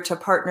easier to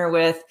partner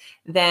with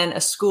than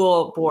a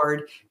school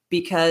board,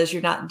 because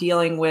you're not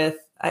dealing with,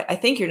 I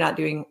think you're not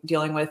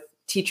dealing with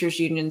teachers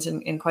unions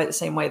in quite the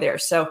same way there.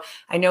 So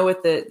I know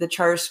with the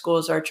charter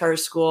schools, our charter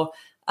school,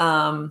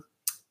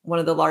 one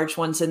of the large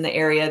ones in the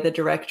area, the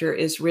director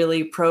is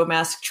really pro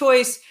mask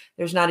choice.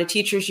 There's not a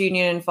teachers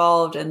union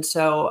involved. And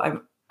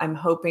so I'm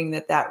hoping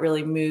that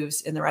really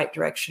moves in the right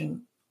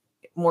direction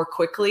more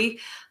quickly.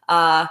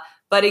 But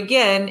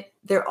again,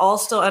 they're all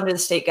still under the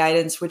state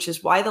guidance, which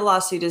is why the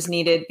lawsuit is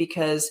needed,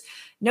 because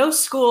no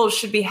school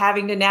should be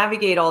having to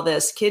navigate all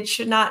this. Kids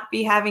should not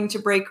be having to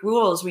break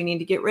rules. We need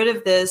to get rid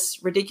of this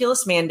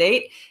ridiculous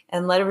mandate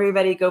and let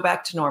everybody go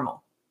back to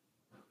normal.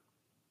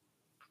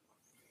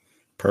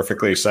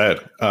 Perfectly said.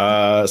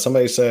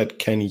 Somebody said,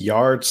 can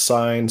yard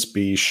signs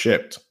be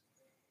shipped?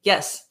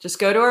 Yes, just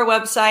go to our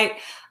website.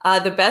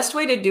 The best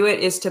way to do it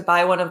is to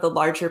buy one of the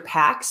larger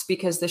packs,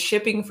 because the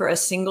shipping for a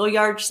single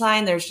yard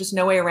sign, there's just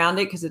no way around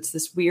it because it's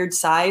this weird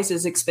size,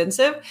 is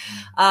expensive.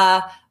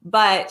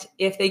 But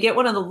if they get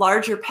one of the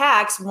larger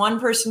packs, one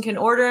person can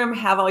order them,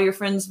 have all your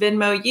friends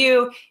Venmo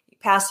you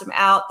pass them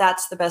out.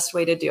 That's the best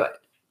way to do it.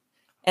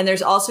 And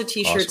there's also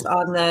t-shirts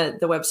on the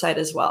website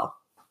as well.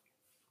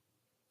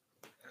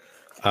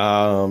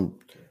 And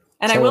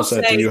I will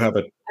say, the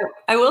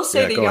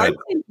yard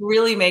signs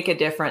really make a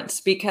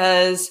difference,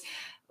 because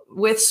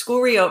with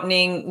school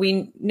reopening,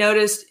 we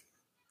noticed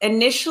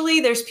initially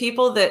there's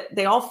people that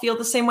they all feel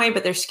the same way,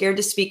 but they're scared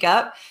to speak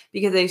up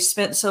because they've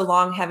spent so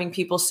long having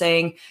people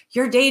saying,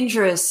 you're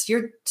dangerous,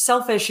 you're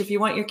selfish if you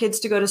want your kids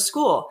to go to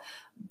school.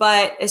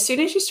 But as soon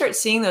as you start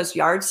seeing those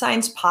yard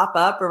signs pop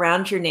up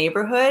around your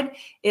neighborhood,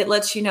 it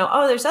lets you know,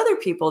 oh, there's other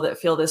people that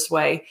feel this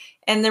way.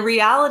 And the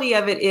reality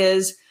of it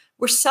is,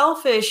 we're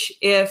selfish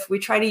if we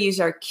try to use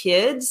our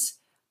kids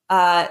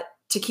to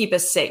keep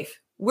us safe.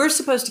 We're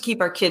supposed to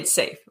keep our kids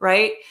safe,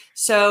 right?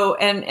 So,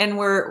 and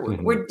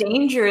we're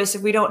dangerous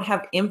if we don't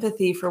have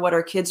empathy for what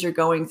our kids are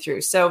going through.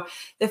 So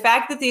the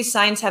fact that these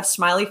signs have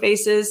smiley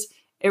faces,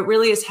 it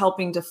really is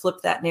helping to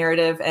flip that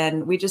narrative.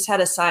 And we just had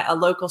a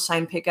local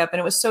sign pickup, and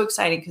it was so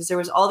exciting because there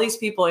was all these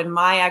people in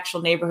my actual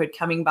neighborhood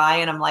coming by,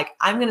 and I'm like,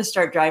 I'm going to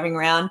start driving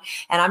around,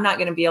 and I'm not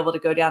going to be able to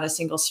go down a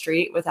single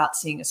street without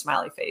seeing a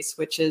smiley face,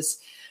 which is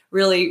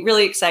really,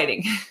 really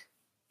exciting.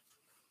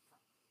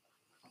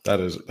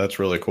 That's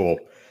really cool.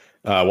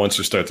 Once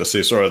you start to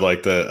see sort of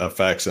like the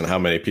effects and how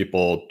many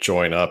people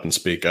join up and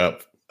speak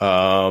up.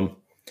 What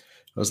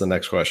was the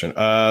next question?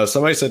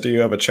 Somebody said, do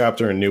you have a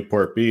chapter in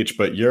Newport Beach?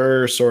 But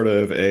you're sort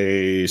of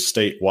a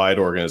statewide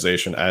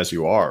organization, as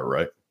you are,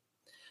 right?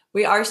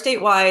 We are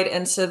statewide.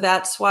 And so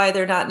that's why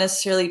they're not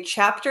necessarily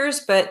chapters,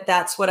 but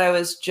that's what I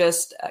was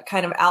just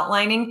kind of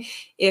outlining.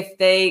 If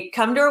they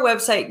come to our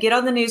website, get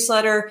on the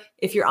newsletter.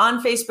 If you're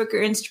on Facebook or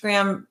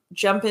Instagram,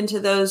 jump into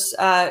those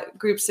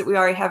groups that we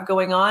already have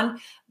going on.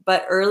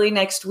 But early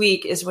next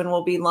week is when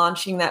we'll be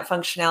launching that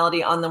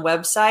functionality on the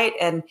website.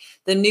 And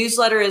the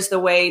newsletter is the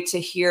way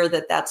to hear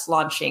that that's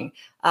launching.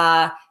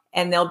 And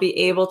they'll be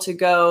able to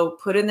go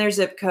put in their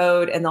zip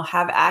code, and they'll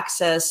have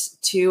access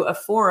to a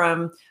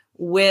forum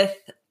with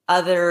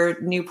other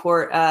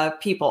Newport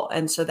people.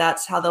 And so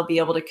that's how they'll be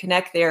able to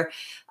connect there.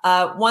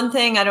 One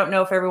thing, I don't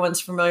know if everyone's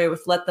familiar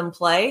with Let Them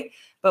Play,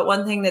 but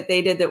one thing that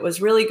they did that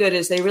was really good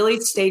is they really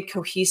stayed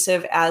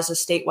cohesive as a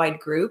statewide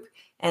group.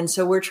 And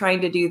so we're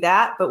trying to do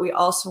that, but we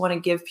also want to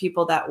give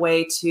people that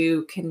way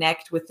to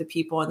connect with the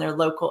people in their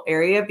local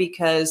area,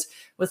 because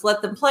with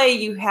Let Them Play,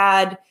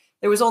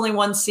 there was only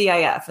one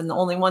CIF and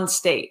only one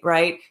state,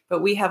 right?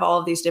 But we have all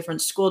of these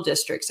different school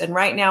districts. And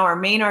right now our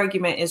main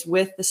argument is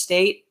with the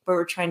state, but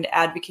we're trying to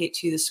advocate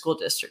to the school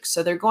districts.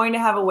 So they're going to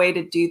have a way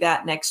to do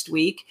that next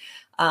week.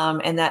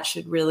 And that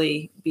should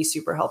really be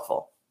super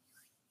helpful.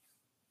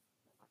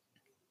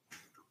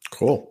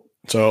 Cool.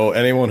 So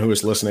anyone who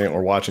is listening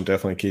or watching,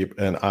 definitely keep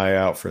an eye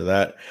out for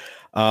that.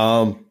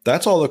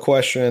 That's all the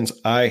questions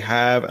I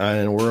have,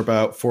 and we're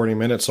about 40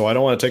 minutes, so I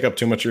don't want to take up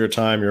too much of your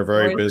time. You're a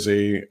very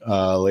busy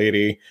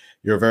lady.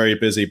 You're a very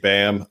busy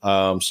BAM.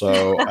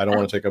 So I don't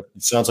want to take up,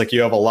 it sounds like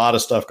you have a lot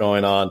of stuff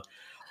going on.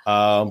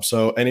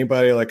 So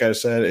anybody, like I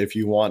said, if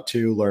you want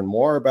to learn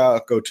more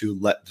about, go to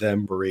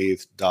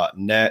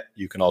letthembreathe.net.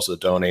 You can also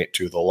donate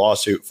to the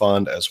lawsuit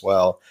fund as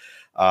well.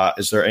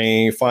 Is there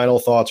any final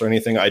thoughts or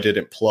anything I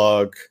didn't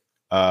plug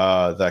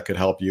that could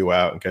help you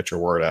out and get your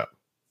word out?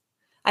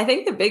 I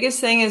think the biggest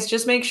thing is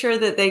just make sure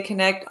that they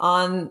connect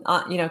on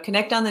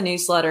the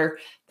newsletter,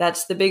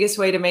 That's the biggest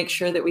way to make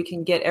sure that we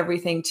can get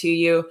everything to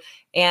you.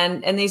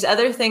 And these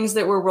other things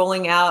that we're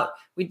rolling out,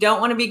 we don't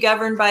want to be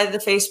governed by the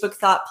Facebook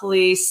thought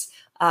police.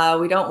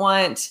 We don't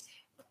want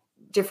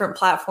different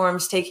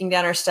platforms taking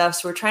down our stuff.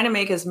 So we're trying to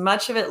make as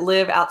much of it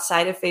live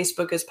outside of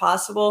Facebook as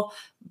possible.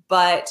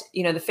 But,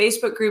 the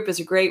Facebook group is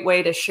a great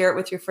way to share it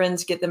with your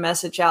friends, get the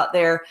message out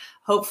there.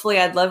 Hopefully,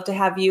 I'd love to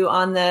have you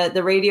on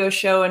the radio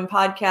show and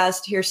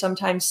podcast here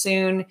sometime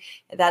soon.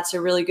 That's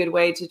a really good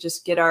way to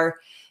just get our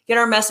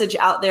message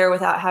out there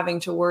without having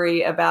to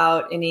worry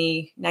about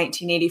any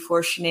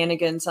 1984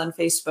 shenanigans on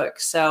Facebook.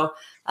 So,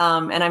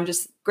 and I'm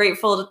just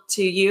grateful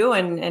to you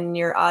and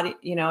your audience,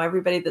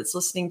 everybody that's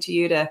listening to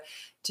you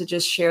to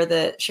just share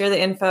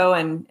the info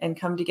and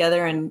come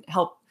together and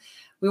help.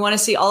 We want to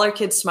see all our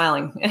kids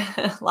smiling,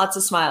 lots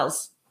of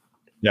smiles.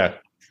 Yeah.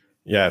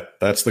 Yeah.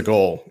 That's the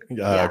goal.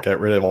 Get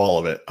rid of all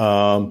of it.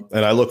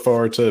 And I look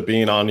forward to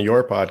being on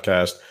your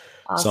podcast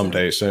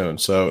someday soon.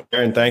 So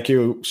Sharon, thank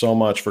you so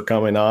much for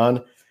coming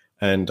on,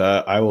 and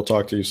I will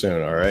talk to you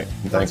soon. All right.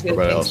 And thanks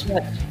everybody else.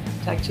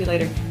 Talk to you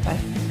later. Bye.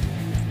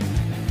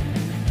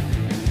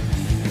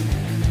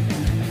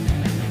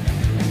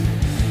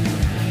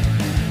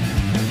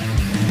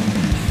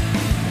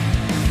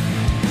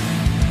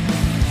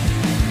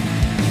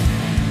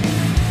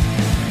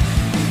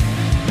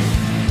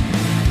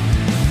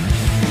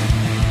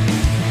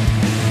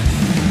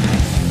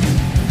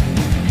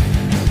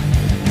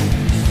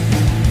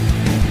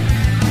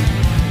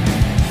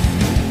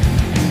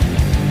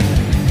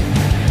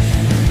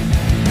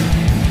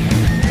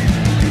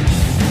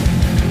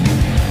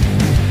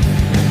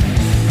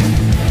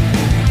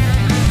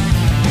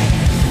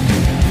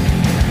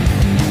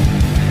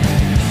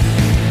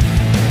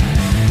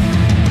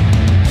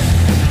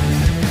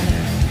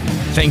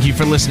 Thank you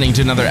for listening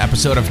to another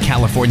episode of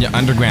California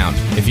Underground.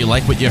 If you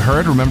like what you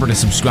heard, remember to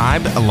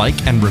subscribe,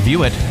 like, and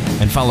review it,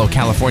 and follow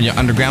California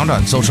Underground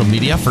on social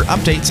media for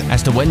updates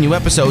as to when new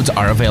episodes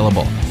are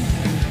available.